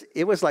 it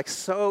was like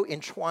so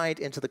entwined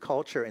into the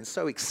culture and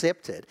so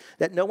accepted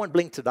that no one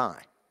blinked an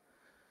eye.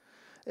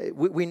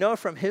 We know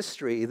from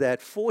history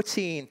that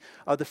 14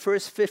 of the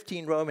first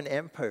 15 Roman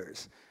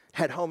emperors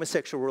had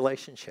homosexual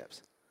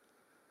relationships.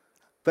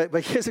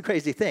 But here's the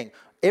crazy thing.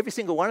 Every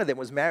single one of them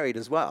was married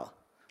as well.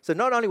 So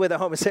not only were they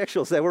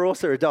homosexuals, they were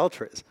also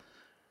adulterers,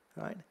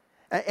 right?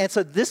 And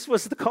so this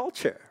was the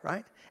culture,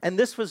 right? And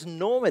this was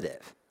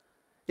normative.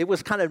 It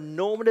was kind of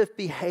normative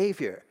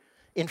behavior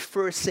in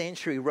first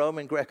century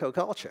Roman Greco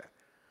culture.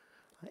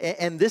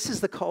 And this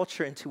is the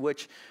culture into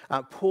which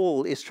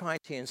Paul is trying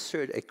to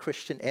insert a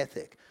Christian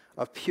ethic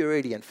of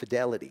purity and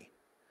fidelity.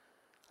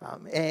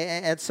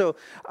 So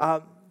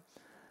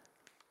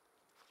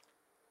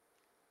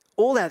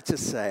all that to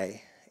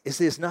say is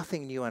there's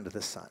nothing new under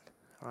the sun,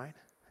 right?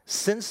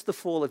 Since the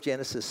fall of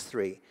Genesis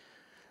 3,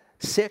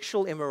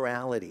 sexual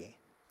immorality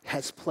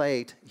has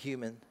plagued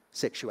human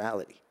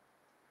sexuality.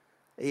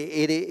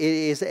 It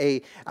is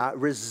a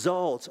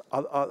result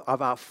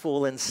of our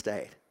fallen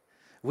state.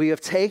 We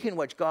have taken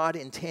what God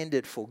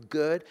intended for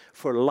good,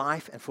 for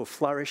life, and for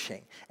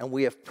flourishing, and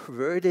we have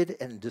perverted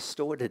and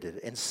distorted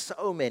it in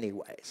so many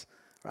ways,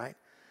 right?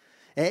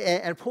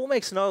 And Paul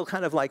makes no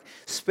kind of like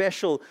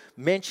special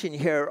mention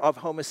here of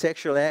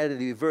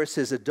homosexuality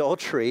versus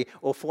adultery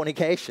or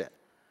fornication.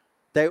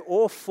 They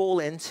all fall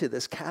into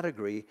this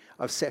category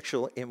of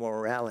sexual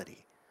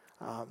immorality.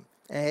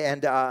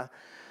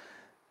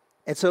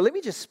 And so let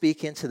me just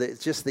speak into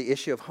the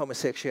issue of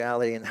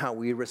homosexuality and how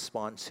we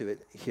respond to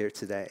it here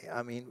today.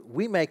 I mean,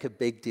 we make a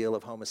big deal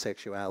of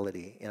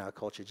homosexuality in our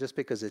culture just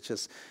because it's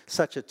just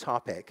such a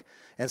topic.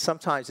 And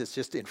sometimes it's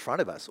just in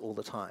front of us all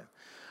the time.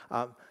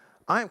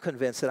 I am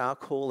convinced that our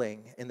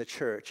calling in the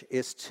church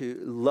is to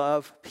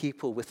love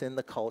people within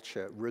the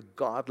culture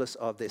regardless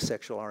of their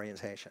sexual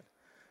orientation.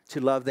 To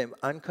love them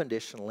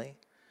unconditionally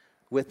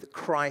with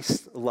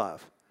Christ's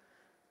love.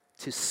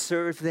 To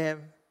serve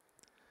them,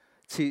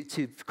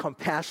 to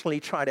compassionately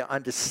try to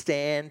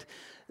understand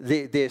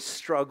their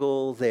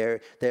struggle,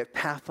 their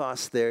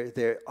pathos,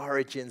 their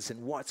origins,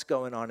 and what's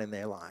going on in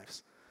their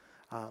lives.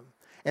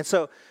 And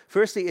so,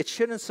 firstly, it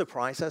shouldn't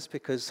surprise us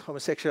because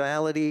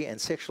homosexuality and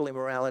sexual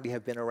immorality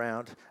have been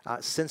around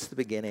since the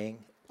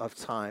beginning of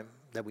time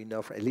that we know,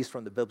 at least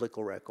from the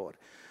biblical record,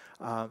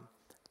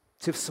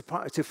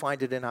 to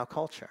find it in our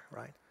culture,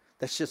 right?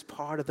 That's just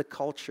part of the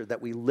culture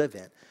that we live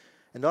in.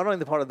 And not only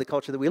the part of the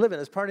culture that we live in,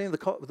 it's part of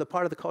the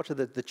part of the culture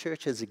that the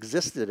church has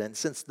existed in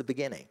since the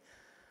beginning.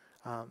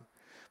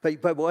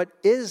 But what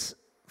is,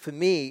 for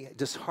me,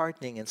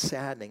 disheartening and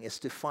saddening is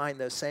to find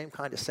those same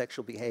kind of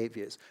sexual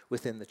behaviors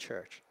within the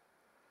church.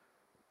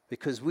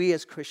 Because we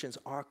as Christians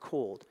are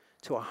called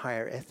to a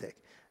higher ethic.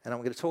 And I'm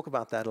going to talk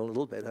about that a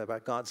little bit,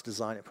 about God's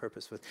design and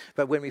purpose.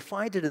 But when we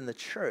find it in the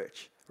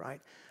church,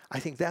 right, I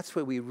think that's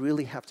where we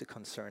really have to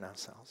concern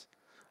ourselves.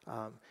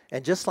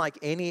 And just like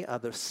any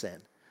other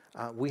sin,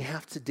 we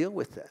have to deal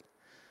with it,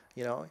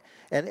 you know.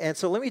 And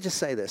so let me just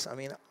say this. I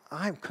mean,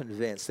 I'm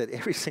convinced that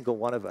every single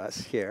one of us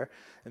here,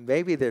 and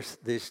maybe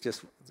there's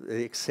just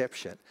the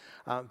exception,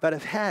 but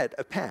have had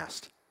a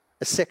past,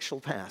 a sexual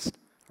past,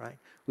 right?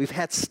 We've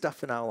had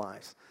stuff in our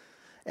lives.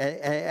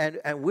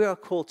 And we are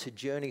called to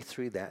journey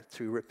through that,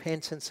 through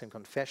repentance and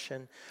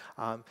confession,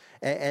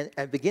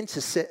 and begin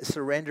to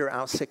surrender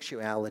our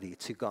sexuality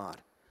to God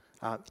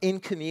in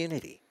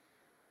community.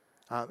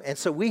 And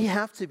so we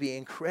have to be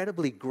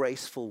incredibly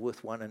graceful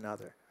with one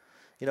another.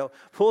 You know,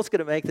 Paul's going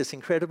to make this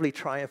incredibly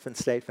triumphant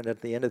statement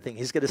at the end of the thing.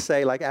 He's going to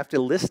say, like, after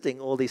listing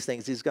all these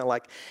things, he's going to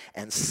like,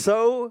 and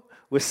so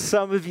with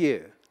some of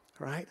you,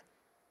 right?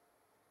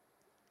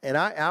 And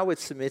I would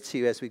submit to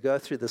you as we go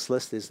through this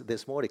list,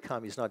 there's more to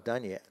come. He's not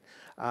done yet.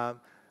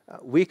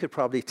 We could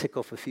probably tick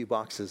off a few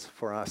boxes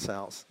for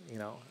ourselves, you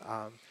know.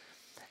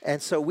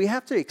 And so we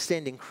have to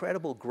extend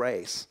incredible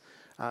grace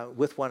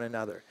with one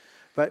another.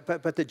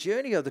 But the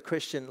journey of the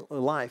Christian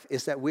life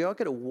is that we are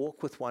going to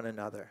walk with one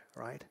another,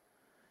 right?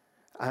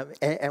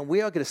 And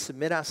we are going to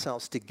submit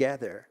ourselves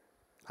together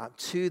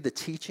to the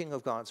teaching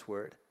of God's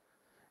word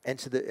and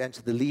to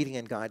the leading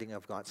and guiding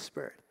of God's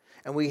Spirit.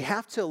 And we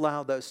have to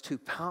allow those two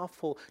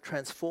powerful,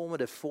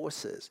 transformative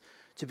forces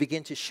to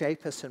begin to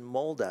shape us and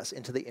mold us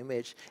into the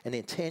image and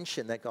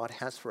intention that God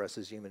has for us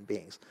as human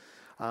beings.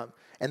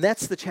 And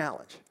that's the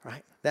challenge,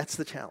 right? That's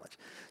the challenge.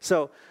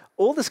 So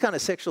all this kind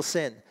of sexual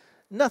sin,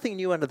 nothing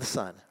new under the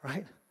sun,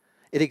 right?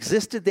 It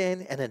existed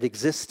then and it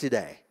exists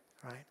today,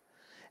 right?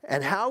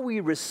 And how we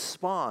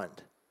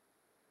respond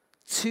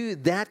to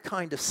that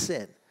kind of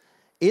sin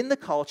in the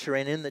culture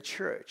and in the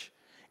church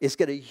is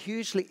going to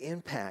hugely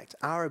impact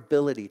our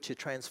ability to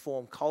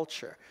transform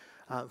culture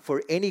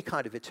for any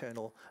kind of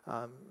eternal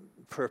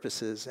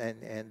purposes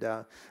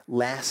and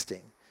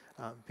lasting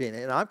being.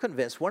 And I'm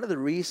convinced one of the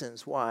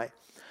reasons why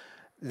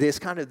there's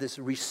kind of this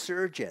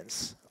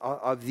resurgence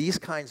of these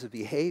kinds of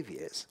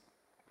behaviors,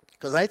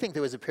 because I think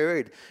there was a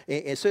period,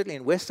 certainly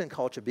in Western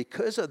culture,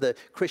 because of the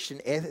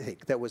Christian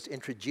ethic that was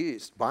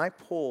introduced by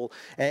Paul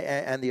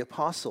and the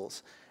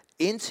apostles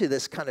into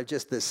this kind of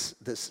just this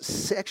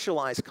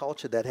sexualized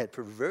culture that had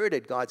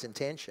perverted God's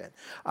intention.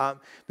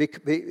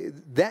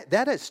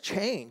 That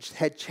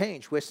had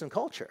changed Western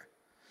culture.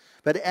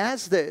 But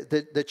as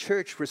the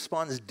church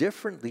responds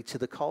differently to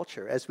the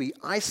culture, as we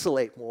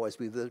isolate more, as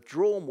we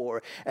withdraw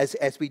more,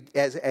 as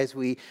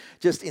we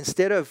just,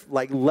 instead of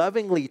like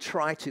lovingly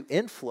try to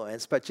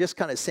influence, but just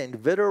kind of send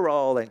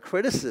vitriol and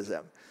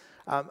criticism,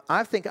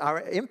 I think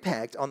our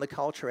impact on the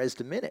culture has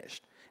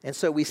diminished. And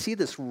so we see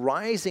this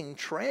rising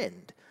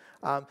trend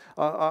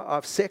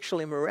of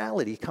sexual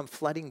immorality come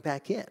flooding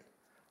back in.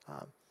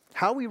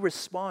 How we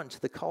respond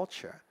to the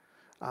culture,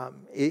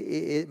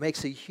 it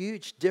makes a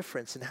huge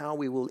difference in how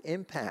we will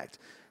impact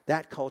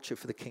that culture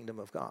for the kingdom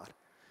of God.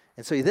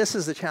 And so this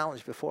is the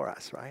challenge before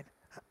us, right?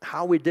 How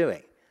are we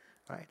doing,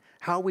 right?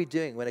 How are we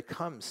doing when it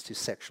comes to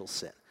sexual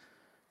sin?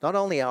 Not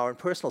only our own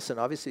personal sin,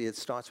 obviously it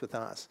starts with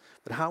us,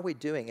 but how are we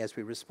doing as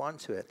we respond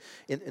to it?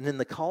 And in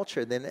the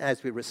culture, then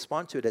as we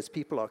respond to it, as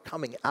people are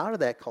coming out of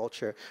that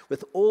culture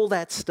with all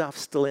that stuff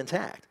still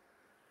intact.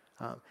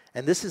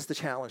 And this is the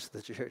challenge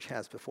that the church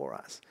has before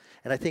us.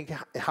 And I think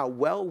how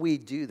well we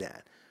do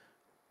that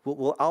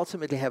will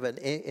ultimately have an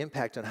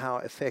impact on how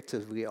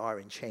effective we are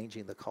in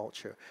changing the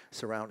culture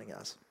surrounding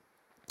us.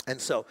 And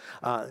so,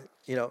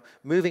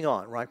 moving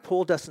on, right?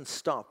 Paul doesn't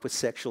stop with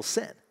sexual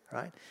sin,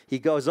 right? He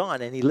goes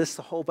on and he lists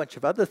a whole bunch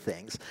of other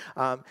things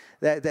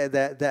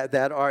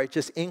that are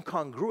just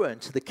incongruent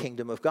to the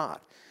kingdom of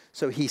God.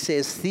 So he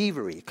says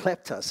thievery,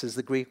 kleptos is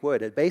the Greek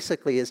word. It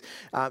basically is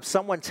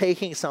someone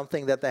taking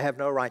something that they have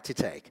no right to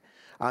take.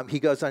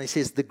 He goes on, he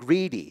says the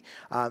greedy.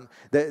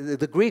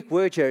 The Greek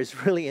word here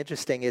is really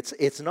interesting.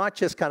 It's not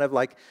just kind of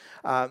like,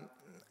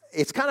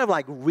 it's kind of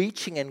like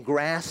reaching and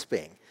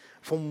grasping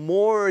for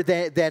more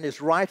than is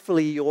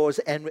rightfully yours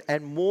and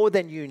more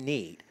than you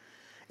need.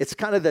 It's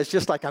kind of, there's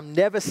just like, I'm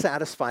never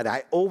satisfied.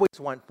 I always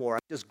want more.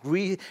 I'm just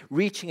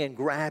reaching and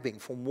grabbing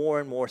for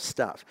more and more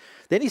stuff.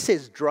 Then he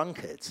says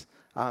drunkards.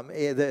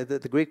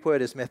 The Greek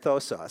word is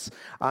methosos,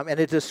 and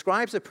it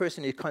describes a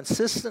person who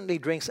consistently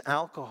drinks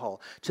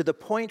alcohol to the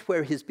point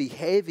where his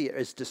behavior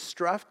is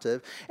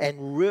destructive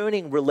and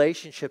ruining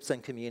relationships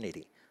and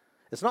community.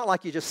 It's not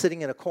like you're just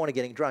sitting in a corner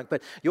getting drunk,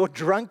 but your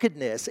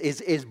drunkenness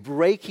is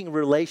breaking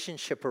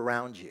relationship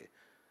around you.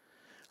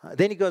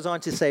 Then he goes on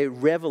to say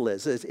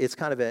revelers. It's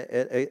kind of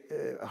a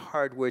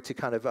hard word to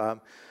kind of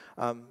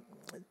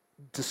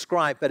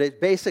describe, but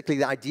basically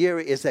the idea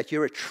is that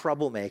you're a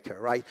troublemaker,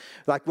 right?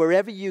 Like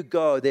wherever you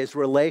go, there's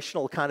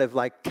relational kind of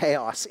like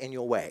chaos in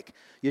your wake.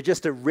 You're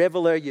just a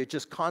reveler. You're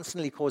just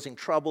constantly causing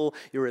trouble.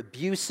 You're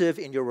abusive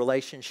in your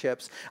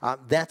relationships.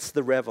 That's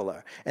the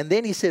reveler. And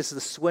then he says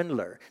the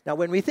swindler. Now,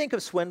 when we think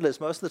of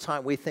swindlers, most of the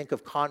time we think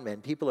of con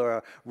men, people who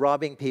are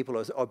robbing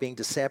people or being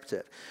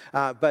deceptive.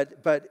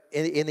 But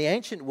in the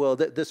ancient world,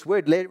 this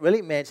word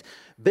really meant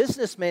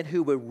businessmen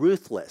who were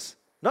ruthless.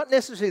 Not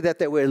necessarily that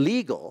they were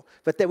illegal,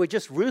 but they were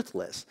just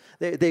ruthless.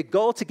 Their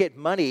goal to get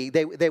money,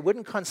 they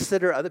wouldn't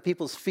consider other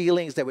people's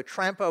feelings. They would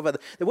tramp over.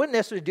 They wouldn't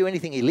necessarily do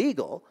anything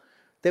illegal.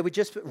 They were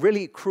just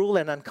really cruel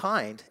and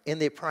unkind in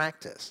their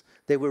practice.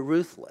 They were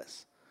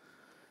ruthless.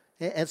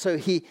 And so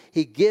he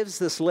gives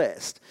this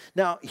list.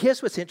 Now,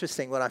 here's what's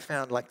interesting, what I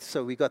found.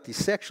 So we got these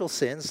sexual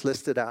sins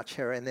listed out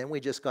here, and then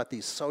we just got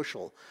these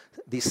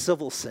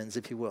civil sins,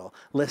 if you will,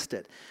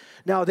 listed.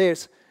 Now,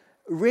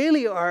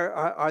 really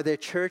are there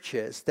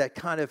churches that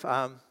kind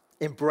of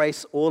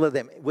embrace all of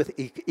them with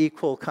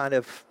equal kind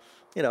of,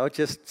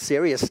 just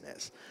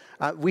seriousness.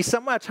 We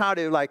somewhat try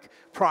to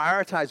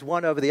prioritize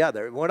one over the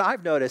other. What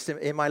I've noticed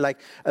in my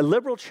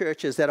liberal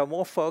churches that are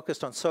more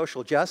focused on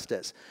social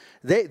justice,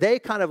 they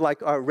kind of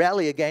are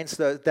rally against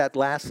that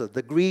last of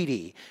the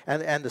greedy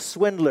and the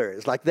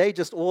swindlers. They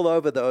just all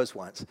over those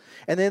ones.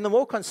 And then the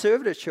more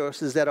conservative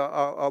churches that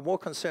are more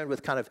concerned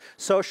with kind of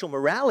social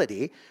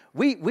morality,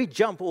 we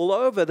jump all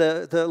over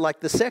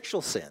the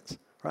sexual sins,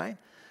 right?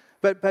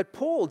 But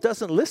Paul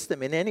doesn't list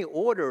them in any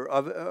order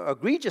of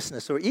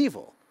egregiousness or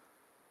evil.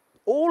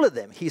 All of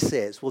them, he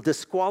says, will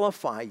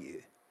disqualify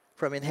you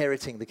from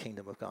inheriting the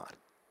kingdom of God.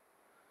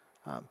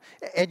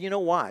 And you know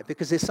why?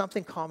 Because there's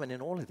something common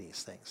in all of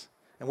these things.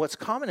 And what's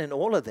common in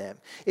all of them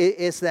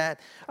is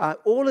that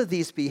all of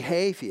these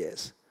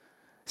behaviors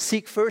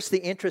seek first the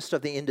interest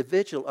of the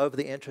individual over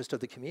the interest of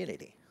the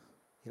community.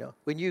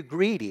 When you're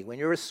greedy, when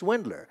you're a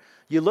swindler,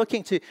 you're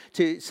looking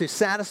to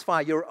satisfy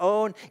your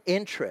own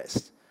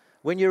interest.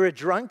 When you're a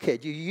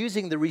drunkard, you're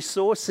using the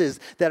resources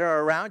that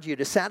are around you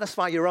to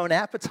satisfy your own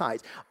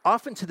appetites,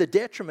 often to the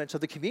detriment of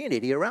the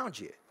community around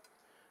you.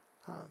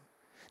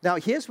 Now,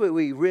 here's where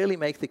we really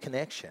make the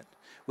connection.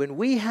 When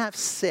we have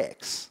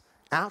sex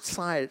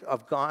outside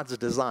of God's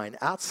design,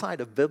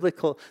 outside of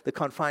the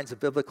confines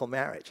of biblical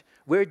marriage,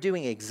 we're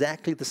doing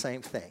exactly the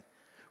same thing.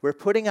 We're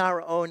putting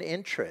our own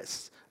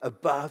interests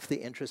above the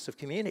interests of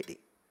community.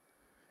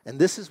 And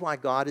this is why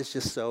God is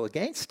just so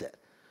against it.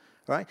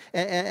 Right?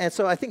 And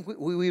so I think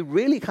we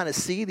really kind of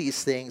see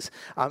these things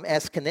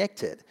as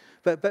connected.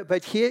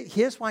 But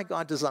here's why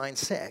God designed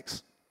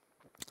sex.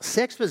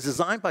 Sex was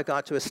designed by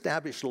God to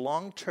establish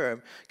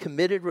long-term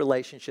committed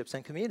relationships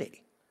and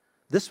community.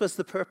 This was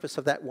the purpose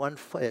of that one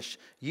flesh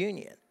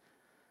union.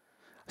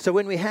 So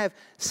when we have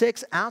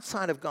sex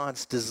outside of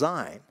God's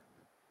design,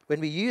 when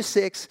we use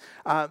sex,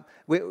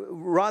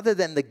 rather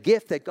than the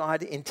gift that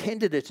God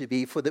intended it to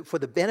be for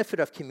the benefit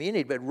of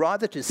community, but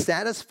rather to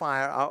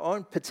satisfy our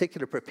own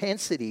particular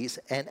propensities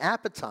and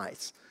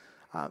appetites,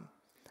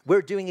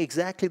 we're doing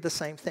exactly the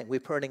same thing. We're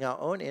putting our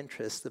own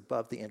interests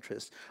above the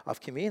interests of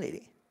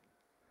community.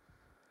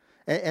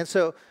 And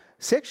so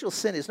sexual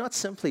sin is not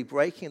simply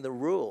breaking the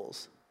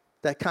rules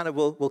that kind of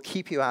will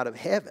keep you out of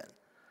heaven.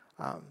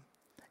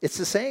 It's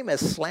the same as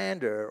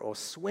slander or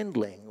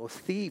swindling or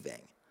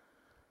thieving.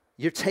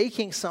 You're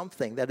taking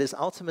something that is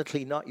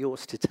ultimately not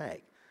yours to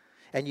take,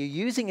 and you're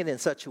using it in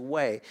such a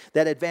way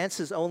that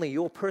advances only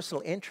your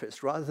personal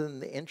interest rather than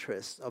the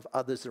interests of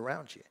others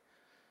around you.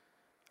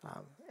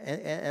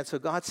 And so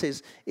God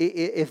says,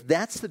 if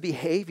that's the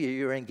behavior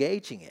you're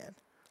engaging in,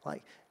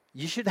 like,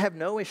 you should have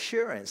no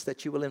assurance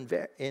that you will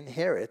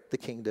inherit the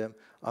kingdom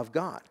of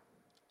God.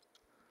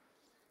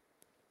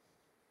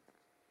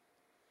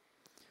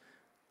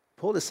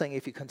 Paul is saying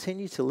if you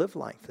continue to live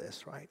like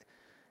this, right?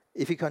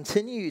 If you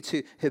continue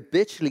to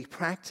habitually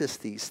practice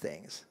these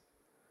things,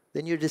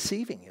 then you're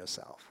deceiving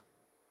yourself.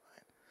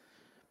 Right?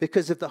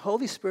 Because if the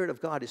Holy Spirit of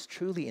God is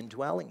truly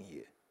indwelling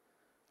you,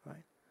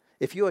 right?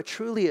 If you are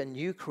truly a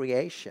new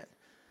creation,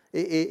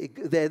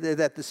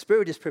 that the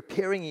Spirit is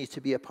preparing you to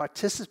be a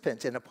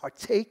participant and a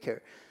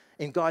partaker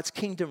in God's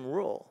kingdom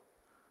rule,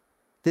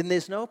 then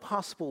there's no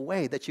possible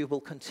way that you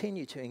will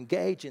continue to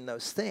engage in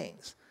those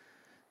things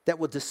that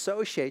will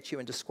dissociate you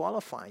and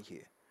disqualify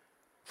you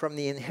from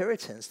the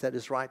inheritance that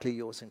is rightly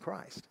yours in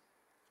Christ.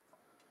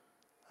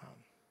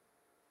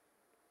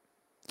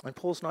 And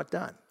Paul's not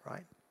done,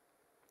 right?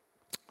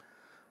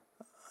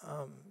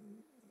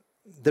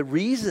 The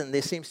reason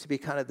there seems to be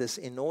kind of this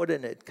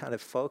inordinate kind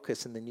of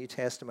focus in the New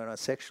Testament on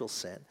sexual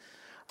sin,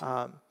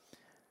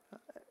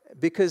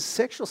 because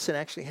sexual sin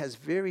actually has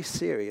very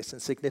serious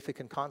and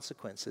significant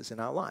consequences in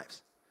our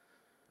lives,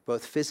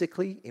 both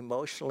physically,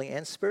 emotionally,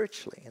 and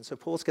spiritually. And so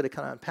Paul's going to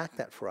kind of unpack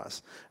that for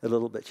us a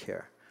little bit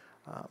here.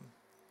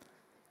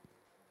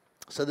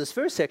 So this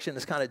first section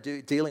is kind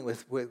of dealing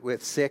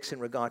with sex in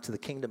regard to the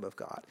kingdom of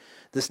God.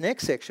 This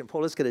next section,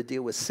 Paul is going to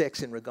deal with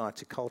sex in regard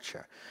to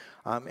culture.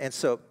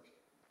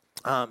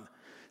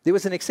 There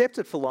was an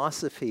accepted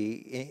philosophy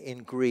in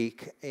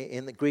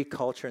the Greek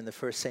culture in the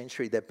first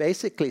century that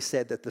basically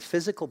said that the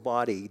physical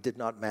body did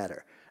not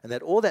matter, and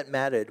that all that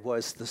mattered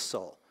was the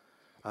soul.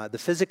 The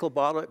physical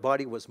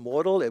body was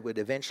mortal. It would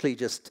eventually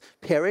just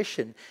perish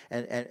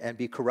and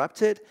be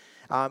corrupted.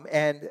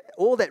 And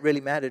all that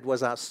really mattered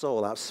was our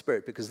soul, our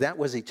spirit, because that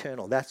was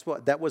eternal.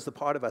 That was the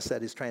part of us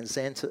that is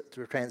transcendent,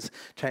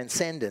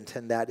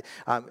 and that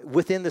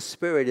within the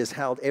spirit is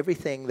held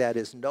everything that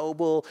is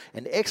noble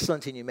and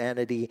excellent in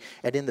humanity,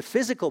 and in the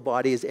physical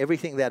body is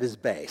everything that is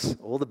base.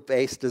 All the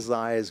base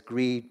desires,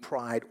 greed,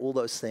 pride, all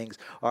those things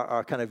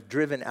are kind of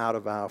driven out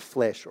of our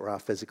flesh or our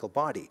physical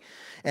body.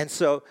 And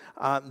so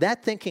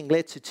that thinking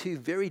led to two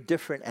very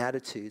different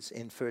attitudes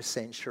in first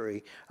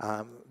century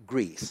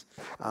Greece.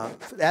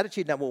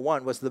 Attitude number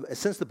one was,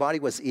 since the body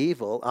was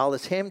evil, I'll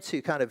attempt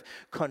to kind of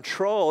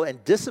control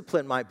and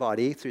discipline my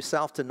body through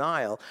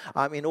self-denial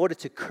in order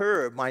to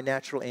curb my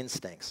natural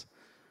instincts.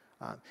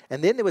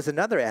 And then there was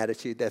another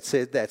attitude that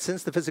said that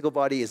since the physical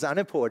body is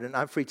unimportant,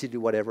 I'm free to do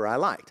whatever I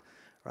liked,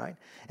 right?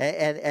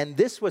 And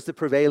this was the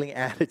prevailing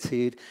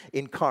attitude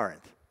in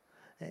Corinth.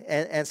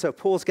 And so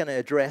Paul's going to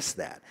address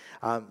that.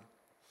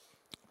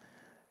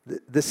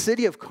 The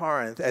city of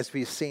Corinth, as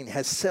we've seen,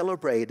 has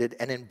celebrated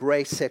and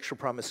embraced sexual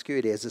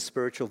promiscuity as a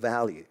spiritual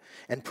value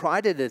and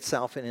prided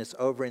itself in its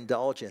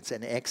overindulgence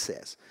and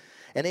excess.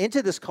 And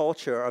into this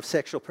culture of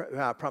sexual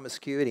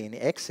promiscuity and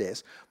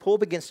excess, Paul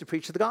begins to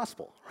preach the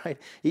gospel, right?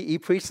 He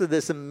preaches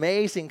this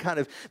amazing kind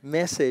of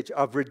message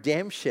of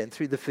redemption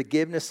through the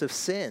forgiveness of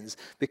sins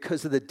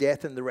because of the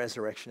death and the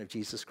resurrection of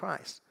Jesus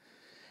Christ.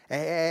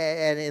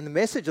 And in the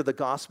message of the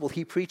gospel,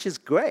 he preaches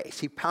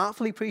grace. He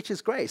powerfully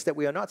preaches grace, that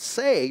we are not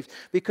saved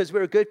because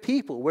we're good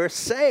people. We're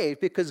saved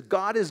because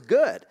God is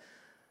good.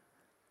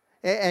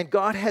 And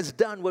God has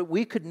done what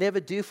we could never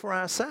do for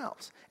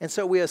ourselves. And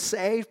so we are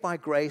saved by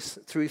grace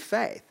through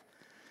faith.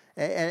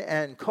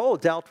 And Cole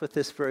dealt with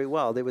this very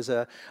well. There was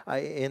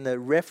in the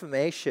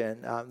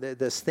Reformation,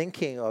 this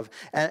thinking of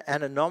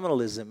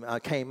anominalism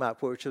came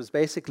up, which was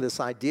basically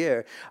this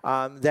idea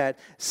that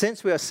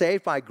since we are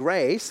saved by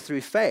grace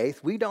through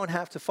faith, we don't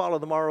have to follow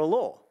the moral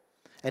law.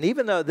 And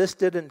even though this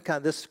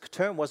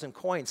term wasn't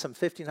coined some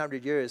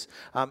 1,500 years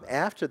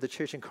after the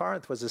church in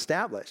Corinth was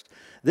established,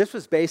 this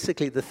was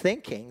basically the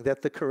thinking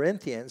that the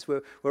Corinthians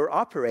were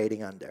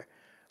operating under.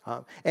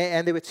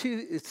 And there were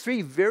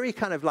three very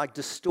kind of like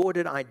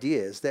distorted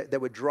ideas that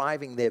were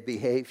driving their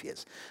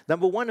behaviors.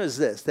 Number one was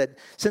this, that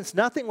since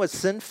nothing was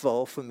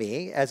sinful for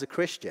me as a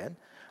Christian,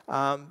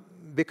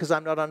 because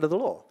I'm not under the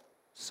law.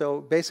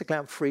 So basically,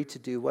 I'm free to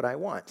do what I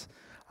want.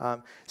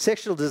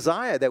 Sexual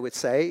desire, they would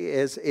say,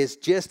 is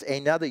just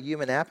another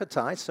human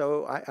appetite,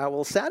 so I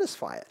will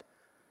satisfy it.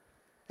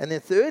 And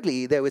then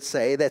thirdly, they would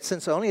say that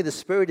since only the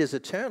spirit is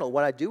eternal,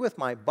 what I do with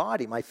my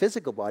body, my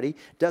physical body,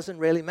 doesn't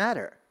really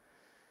matter.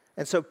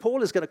 And so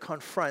Paul is going to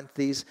confront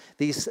these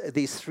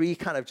three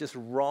kind of just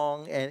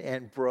wrong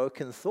and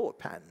broken thought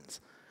patterns.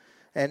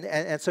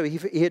 And so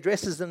he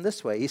addresses them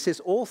this way. He says,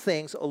 all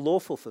things are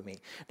lawful for me.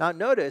 Now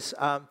notice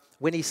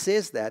when he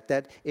says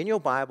that in your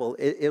Bible,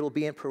 it'll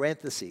be in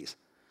parentheses.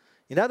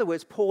 In other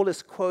words, Paul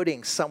is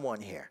quoting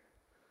someone here.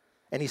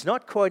 And he's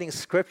not quoting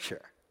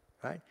Scripture,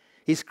 right?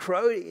 He's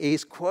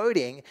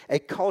quoting a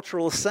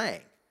cultural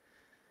saying.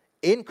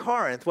 In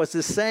Corinth was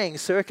this saying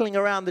circling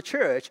around the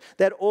church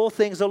that all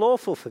things are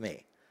lawful for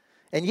me.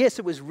 And yes,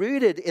 it was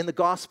rooted in the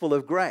gospel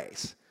of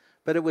grace,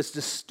 but it was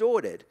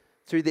distorted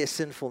through their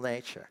sinful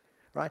nature,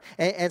 right?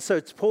 And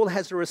so Paul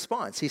has a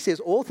response. He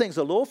says, all things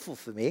are lawful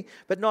for me,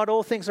 but not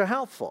all things are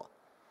helpful.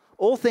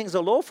 All things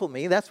are lawful for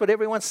me, that's what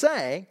everyone's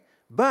saying,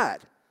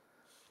 but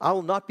I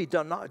will not be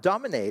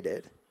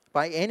dominated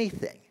by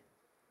anything.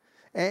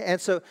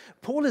 And so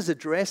Paul is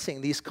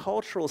addressing these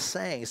cultural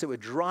sayings that were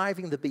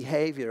driving the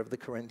behavior of the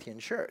Corinthian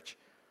church.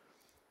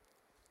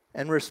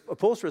 And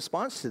Paul's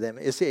response to them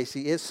is this.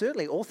 He is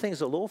certainly all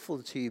things are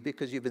lawful to you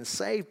because you've been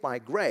saved by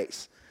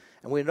grace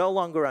and we're no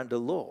longer under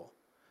law.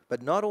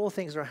 But not all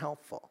things are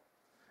helpful.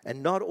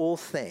 And not all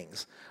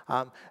things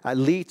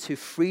lead to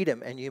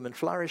freedom and human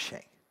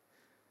flourishing.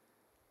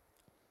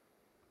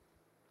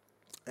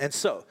 And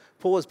so,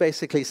 Paul is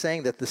basically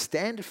saying that the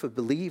standard for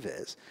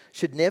believers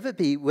should never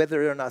be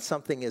whether or not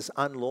something is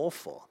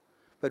unlawful,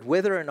 but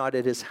whether or not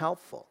it is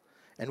helpful,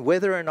 and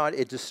whether or not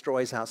it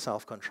destroys our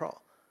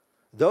self-control.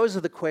 Those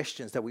are the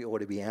questions that we ought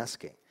to be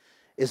asking.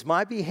 Is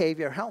my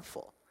behavior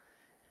helpful?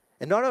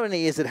 And not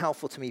only is it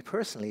helpful to me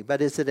personally,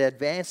 but is it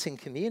advancing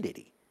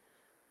community?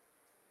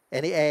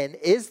 And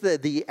is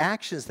the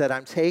actions that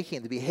I'm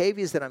taking, the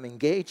behaviors that I'm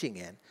engaging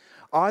in,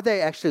 are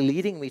they actually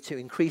leading me to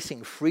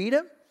increasing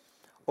freedom?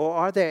 Or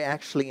are they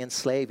actually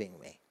enslaving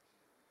me?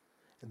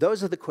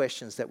 Those are the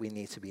questions that we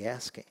need to be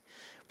asking.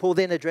 Paul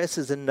then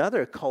addresses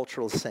another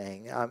cultural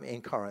saying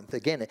in Corinth.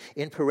 Again,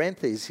 in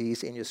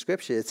parentheses in your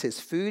scripture, it says,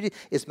 food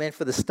is meant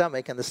for the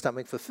stomach and the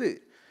stomach for food.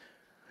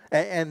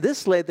 And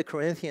this led the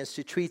Corinthians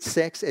to treat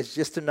sex as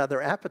just another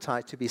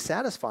appetite to be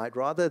satisfied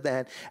rather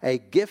than a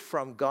gift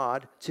from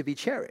God to be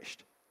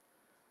cherished.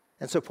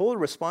 And so Paul's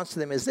response to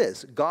them is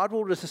this: God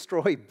will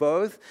destroy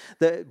both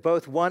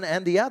one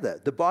and the other.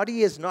 The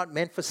body is not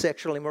meant for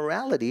sexual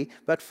immorality,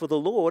 but for the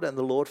Lord, and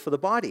the Lord for the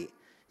body.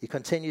 He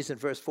continues in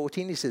verse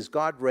 14. He says,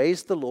 God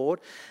raised the Lord,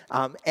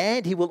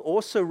 and he will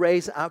also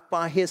raise up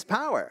by his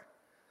power.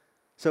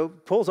 So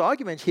Paul's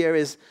argument here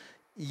is,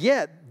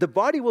 yeah, the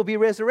body will be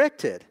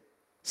resurrected,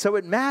 so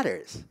it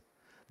matters.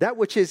 That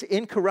which is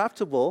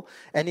incorruptible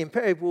and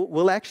imperishable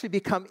will actually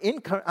become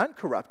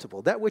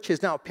uncorruptible. That which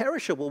is now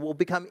perishable will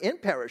become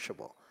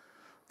imperishable.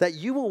 That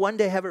you will one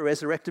day have a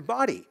resurrected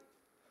body.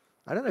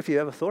 I don't know if you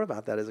ever thought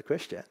about that as a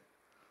Christian.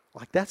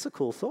 Like, that's a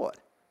cool thought,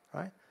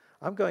 right?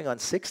 I'm going on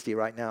 60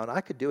 right now, and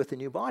I could do with a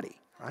new body,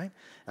 right?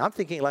 And I'm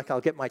thinking like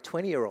I'll get my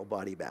 20-year-old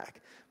body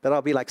back. But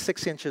I'll be like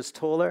 6 inches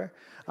taller,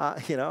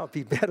 I'll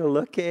be better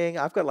looking.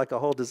 I've got like a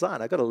whole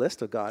design. I've got a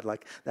list of God,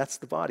 like that's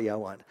the body I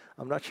want.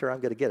 I'm not sure I'm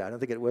going to get it. I don't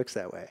think it works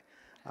that way.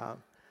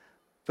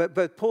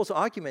 But Paul's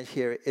argument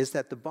here is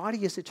that the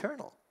body is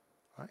eternal,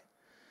 right?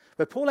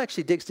 But Paul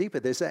actually digs deeper.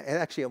 There's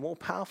actually a more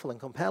powerful and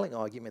compelling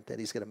argument that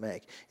he's going to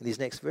make in these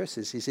next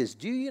verses. He says,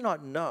 do you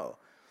not know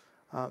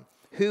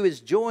who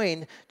is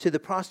joined to the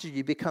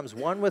prostitute becomes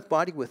one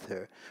body with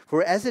her?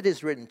 For as it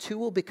is written, two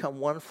will become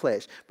one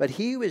flesh. But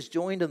he who is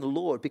joined in the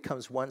Lord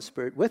becomes one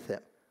spirit with him.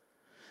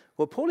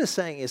 What Paul is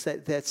saying is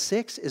that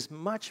sex is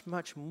much,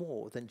 much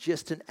more than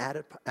just an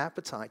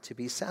appetite to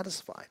be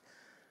satisfied.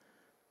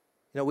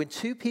 You know, when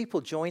two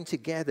people join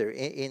together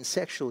in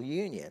sexual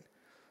union,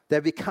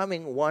 they're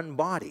becoming one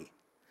body.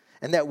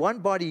 And that one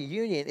body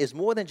union is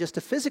more than just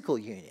a physical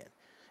union.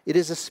 It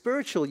is a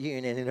spiritual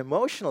union, an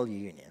emotional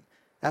union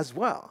as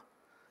well.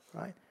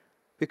 Right?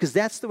 Because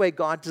that's the way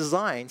God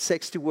designed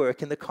sex to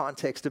work in the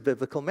context of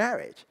biblical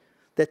marriage,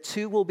 that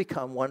two will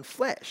become one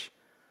flesh.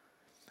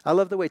 I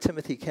love the way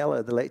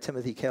the late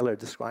Timothy Keller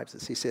describes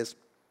this. He says,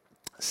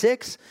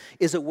 sex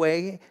is a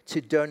way to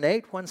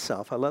donate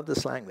oneself. I love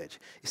this language.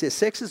 He says,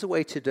 sex is a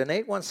way to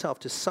donate oneself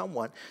to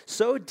someone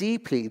so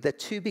deeply that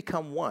two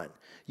become one.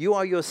 You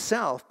are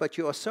yourself, but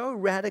you are so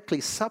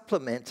radically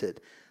supplemented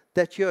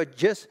that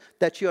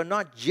you're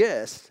not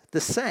just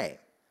the same.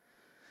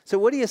 So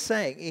what he is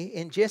saying,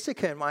 in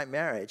Jessica and my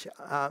marriage,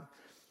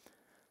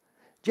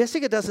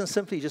 Jessica doesn't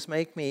simply just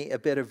make me a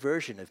better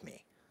version of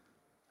me.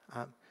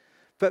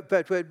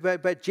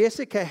 But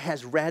Jessica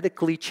has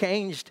radically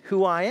changed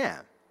who I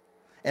am.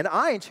 And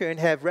I, in turn,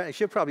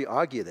 she'll probably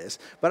argue this,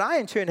 but I,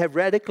 in turn, have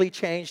radically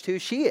changed who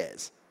she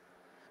is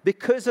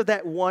because of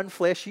that one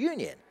flesh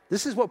union.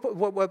 This is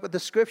what the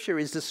scripture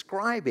is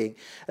describing,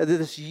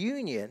 this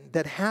union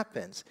that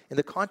happens in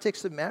the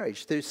context of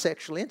marriage through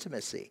sexual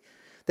intimacy.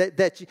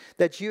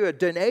 That you are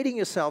donating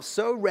yourself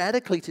so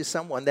radically to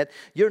someone that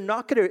you're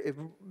not going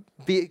to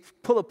be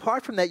pull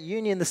apart from that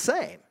union the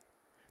same,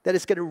 that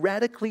it's going to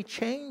radically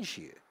change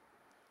you.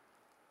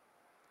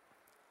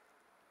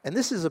 And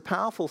this is a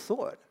powerful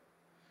thought,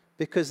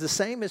 because the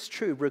same is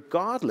true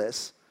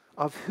regardless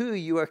of who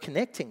you are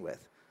connecting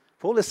with.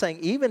 Paul is saying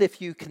even if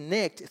you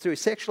connect through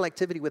sexual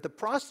activity with a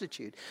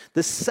prostitute,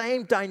 the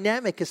same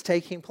dynamic is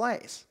taking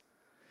place.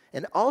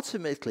 And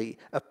ultimately,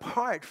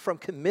 apart from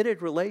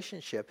committed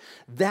relationship,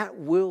 that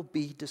will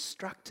be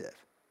destructive.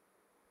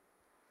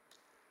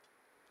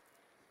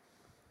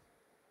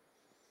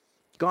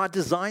 God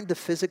designed the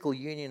physical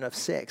union of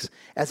sex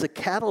as a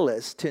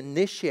catalyst to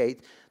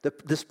initiate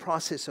this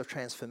process of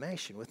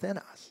transformation within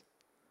us.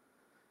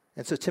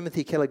 And so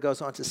Timothy Keller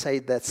goes on to say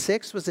that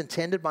sex was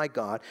intended by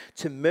God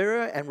to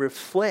mirror and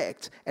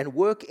reflect and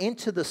work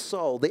into the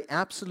soul the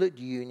absolute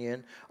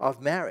union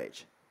of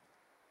marriage.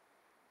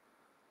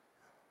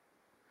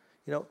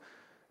 You know,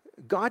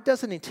 God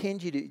doesn't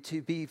intend you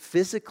to be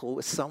physical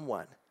with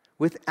someone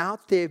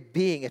without there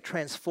being a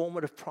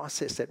transformative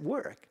process at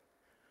work,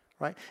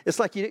 right? It's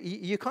like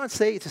you can't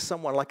say to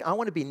someone, like, I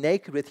want to be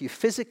naked with you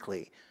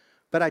physically,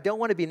 but I don't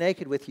want to be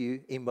naked with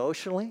you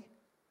emotionally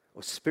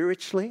or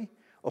spiritually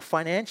or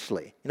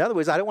financially. In other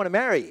words, I don't want to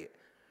marry you,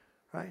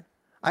 right?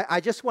 I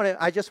just want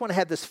to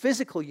have this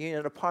physical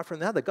union apart from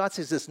the other. God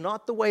says it's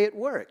not the way it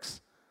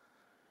works.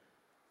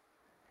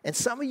 And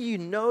some of you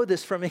know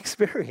this from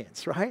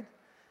experience, right?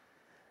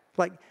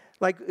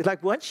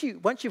 Like once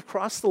you've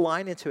crossed the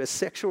line into a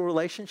sexual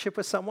relationship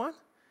with someone,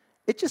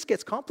 it just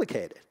gets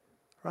complicated,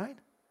 right?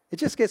 It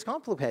just gets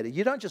complicated.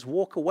 You don't just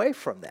walk away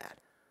from that.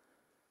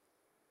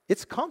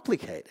 It's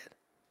complicated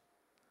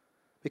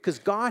because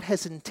God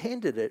has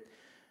intended it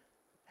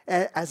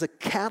as a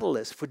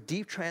catalyst for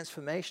deep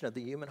transformation of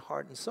the human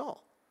heart and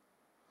soul.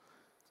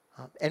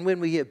 And when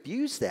we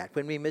abuse that,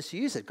 when we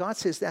misuse it, God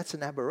says that's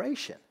an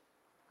aberration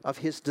of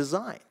His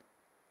design.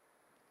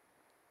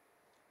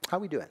 How are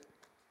we doing?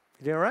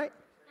 You doing all right?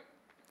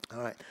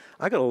 All right.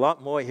 I got a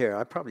lot more here.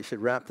 I probably should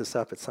wrap this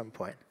up at some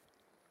point.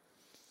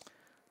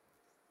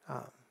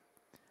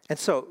 And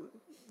so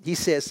he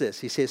says this.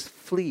 He says,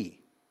 flee.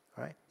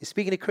 Right? He's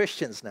speaking to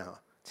Christians now,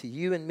 to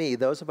you and me,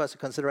 those of us who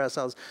consider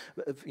ourselves,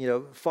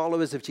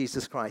 followers of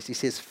Jesus Christ. He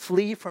says,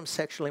 flee from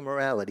sexual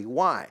immorality.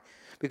 Why?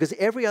 Because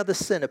every other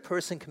sin a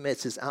person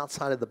commits is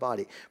outside of the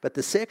body. But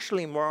the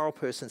sexually immoral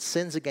person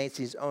sins against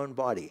his own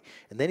body.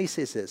 And then he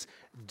says this,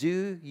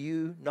 do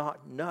you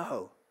not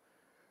know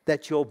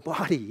that your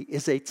body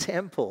is a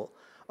temple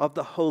of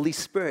the Holy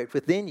Spirit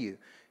within you,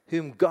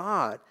 whom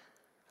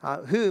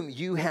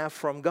you have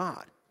from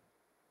God?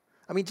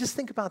 I mean, just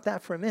think about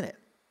that for a minute.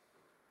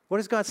 What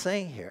is God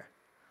saying here?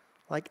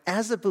 Like,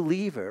 as a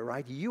believer,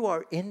 right, you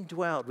are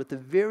indwelled with the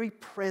very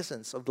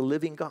presence of the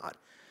living God.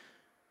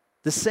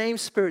 The same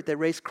Spirit that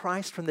raised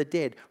Christ from the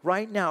dead,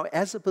 right now,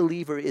 as a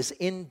believer, is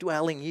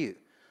indwelling you.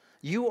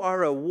 You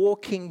are a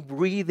walking,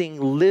 breathing,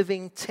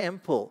 living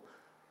temple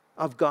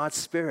of God's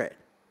Spirit.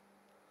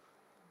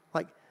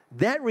 Like,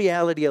 that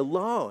reality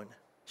alone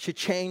should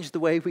change the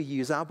way we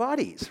use our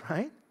bodies,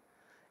 right?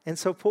 And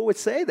so Paul would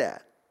say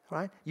that,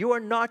 right? You are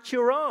not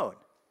your own.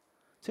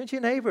 Turn to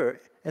your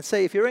neighbor and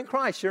say, if you're in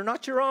Christ, you're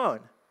not your own.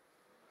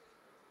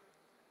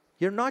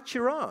 You're not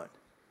your own.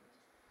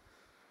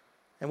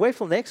 And wait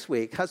till next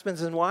week,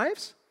 husbands and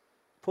wives,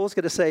 Paul's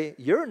going to say,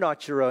 you're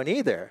not your own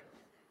either.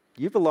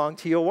 You belong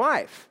to your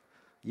wife.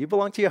 You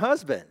belong to your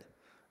husband.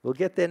 We'll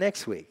get there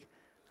next week.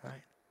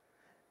 Right?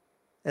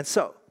 And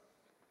so,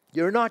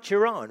 you're not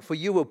your own, for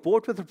you were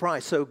bought with a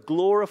price. So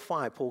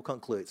glorify, Paul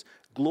concludes,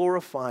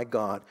 glorify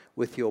God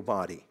with your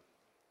body.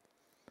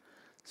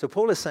 So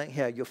Paul is saying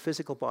here, your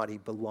physical body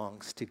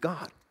belongs to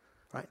God,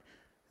 right?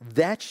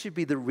 That should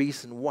be the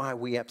reason why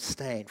we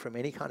abstain from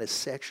any kind of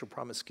sexual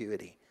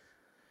promiscuity,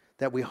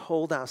 that we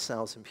hold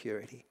ourselves in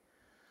purity.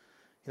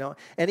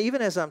 And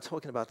even as I'm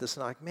talking about this,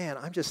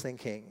 I'm just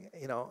thinking,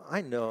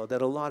 I know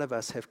that a lot of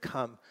us have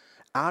come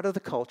out of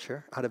the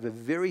culture, out of a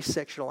very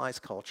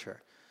sexualized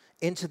culture,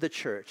 into the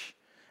church,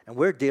 and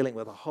we're dealing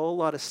with a whole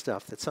lot of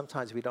stuff that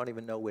sometimes we don't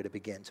even know where to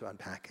begin to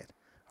unpack it,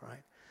 right?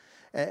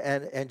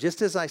 And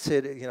just as I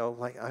said,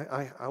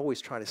 I always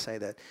try to say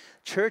that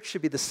church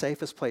should be the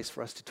safest place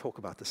for us to talk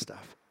about this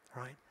stuff,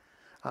 right?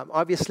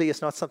 Obviously,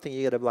 it's not something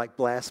you got to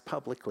blast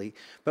publicly,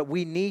 but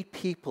we need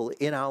people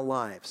in our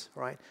lives,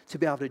 right, to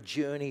be able to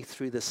journey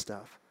through this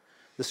stuff.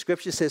 The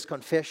scripture says,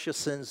 confess your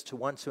sins to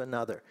one to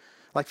another.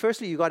 Like,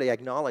 firstly, you got to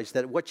acknowledge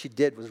that what you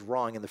did was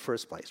wrong in the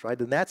first place, right?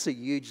 And that's a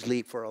huge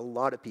leap for a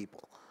lot of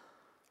people,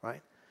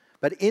 right?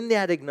 But in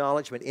that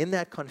acknowledgement, in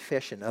that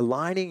confession,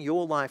 aligning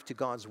your life to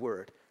God's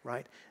word,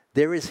 right,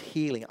 there is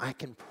healing. I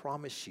can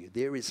promise you,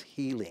 there is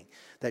healing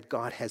that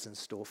God has in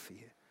store for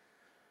you.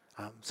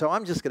 So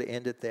I'm just going to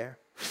end it there.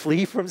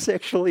 Flee from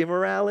sexual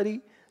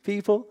immorality,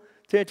 people.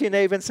 Turn to your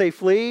neighbor and say,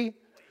 flee.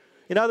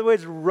 In other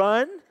words,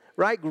 run,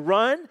 right?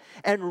 Run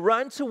and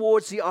run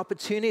towards the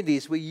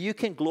opportunities where you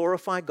can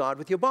glorify God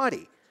with your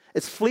body.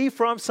 It's flee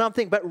from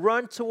something, but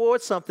run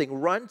towards something.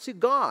 Run to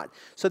God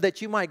so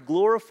that you might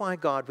glorify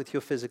God with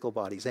your physical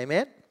bodies.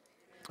 Amen?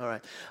 All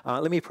right.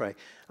 Let me pray,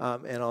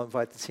 and I'll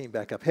invite the team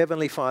back up.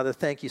 Heavenly Father,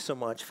 thank you so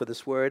much for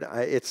this word.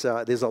 There's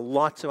a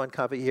lot to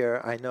uncover here.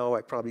 I know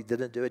I probably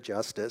didn't do it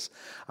justice,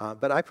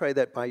 but I pray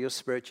that by your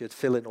Spirit you'd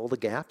fill in all the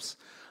gaps.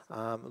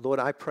 Lord,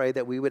 I pray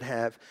that we would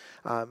have,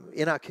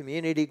 in our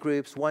community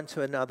groups, one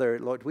to another,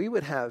 Lord, we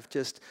would have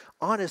just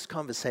honest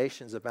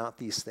conversations about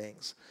these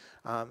things.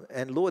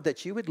 And Lord,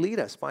 that you would lead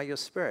us by your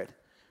Spirit.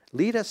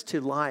 Lead us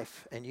to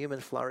life and human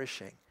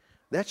flourishing.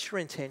 That's your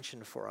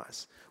intention for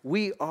us.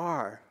 We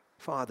are,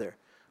 Father,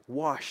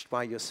 washed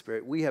by your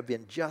Spirit. We have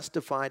been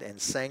justified and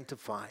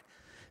sanctified,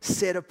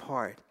 set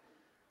apart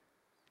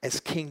as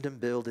kingdom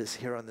builders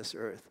here on this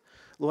earth.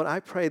 Lord,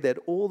 I pray that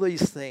all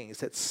these things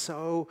that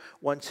so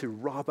want to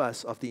rob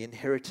us of the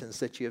inheritance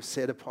that you have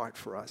set apart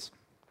for us,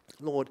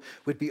 Lord,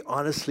 would be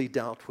honestly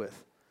dealt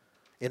with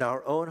in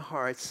our own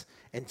hearts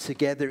and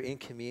together in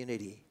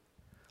community.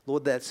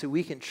 Lord, that so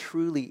we can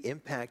truly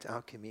impact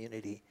our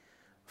community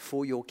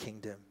for your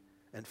kingdom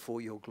and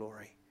for your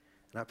glory.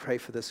 And I pray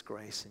for this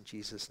grace in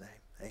Jesus' name.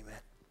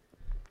 Amen.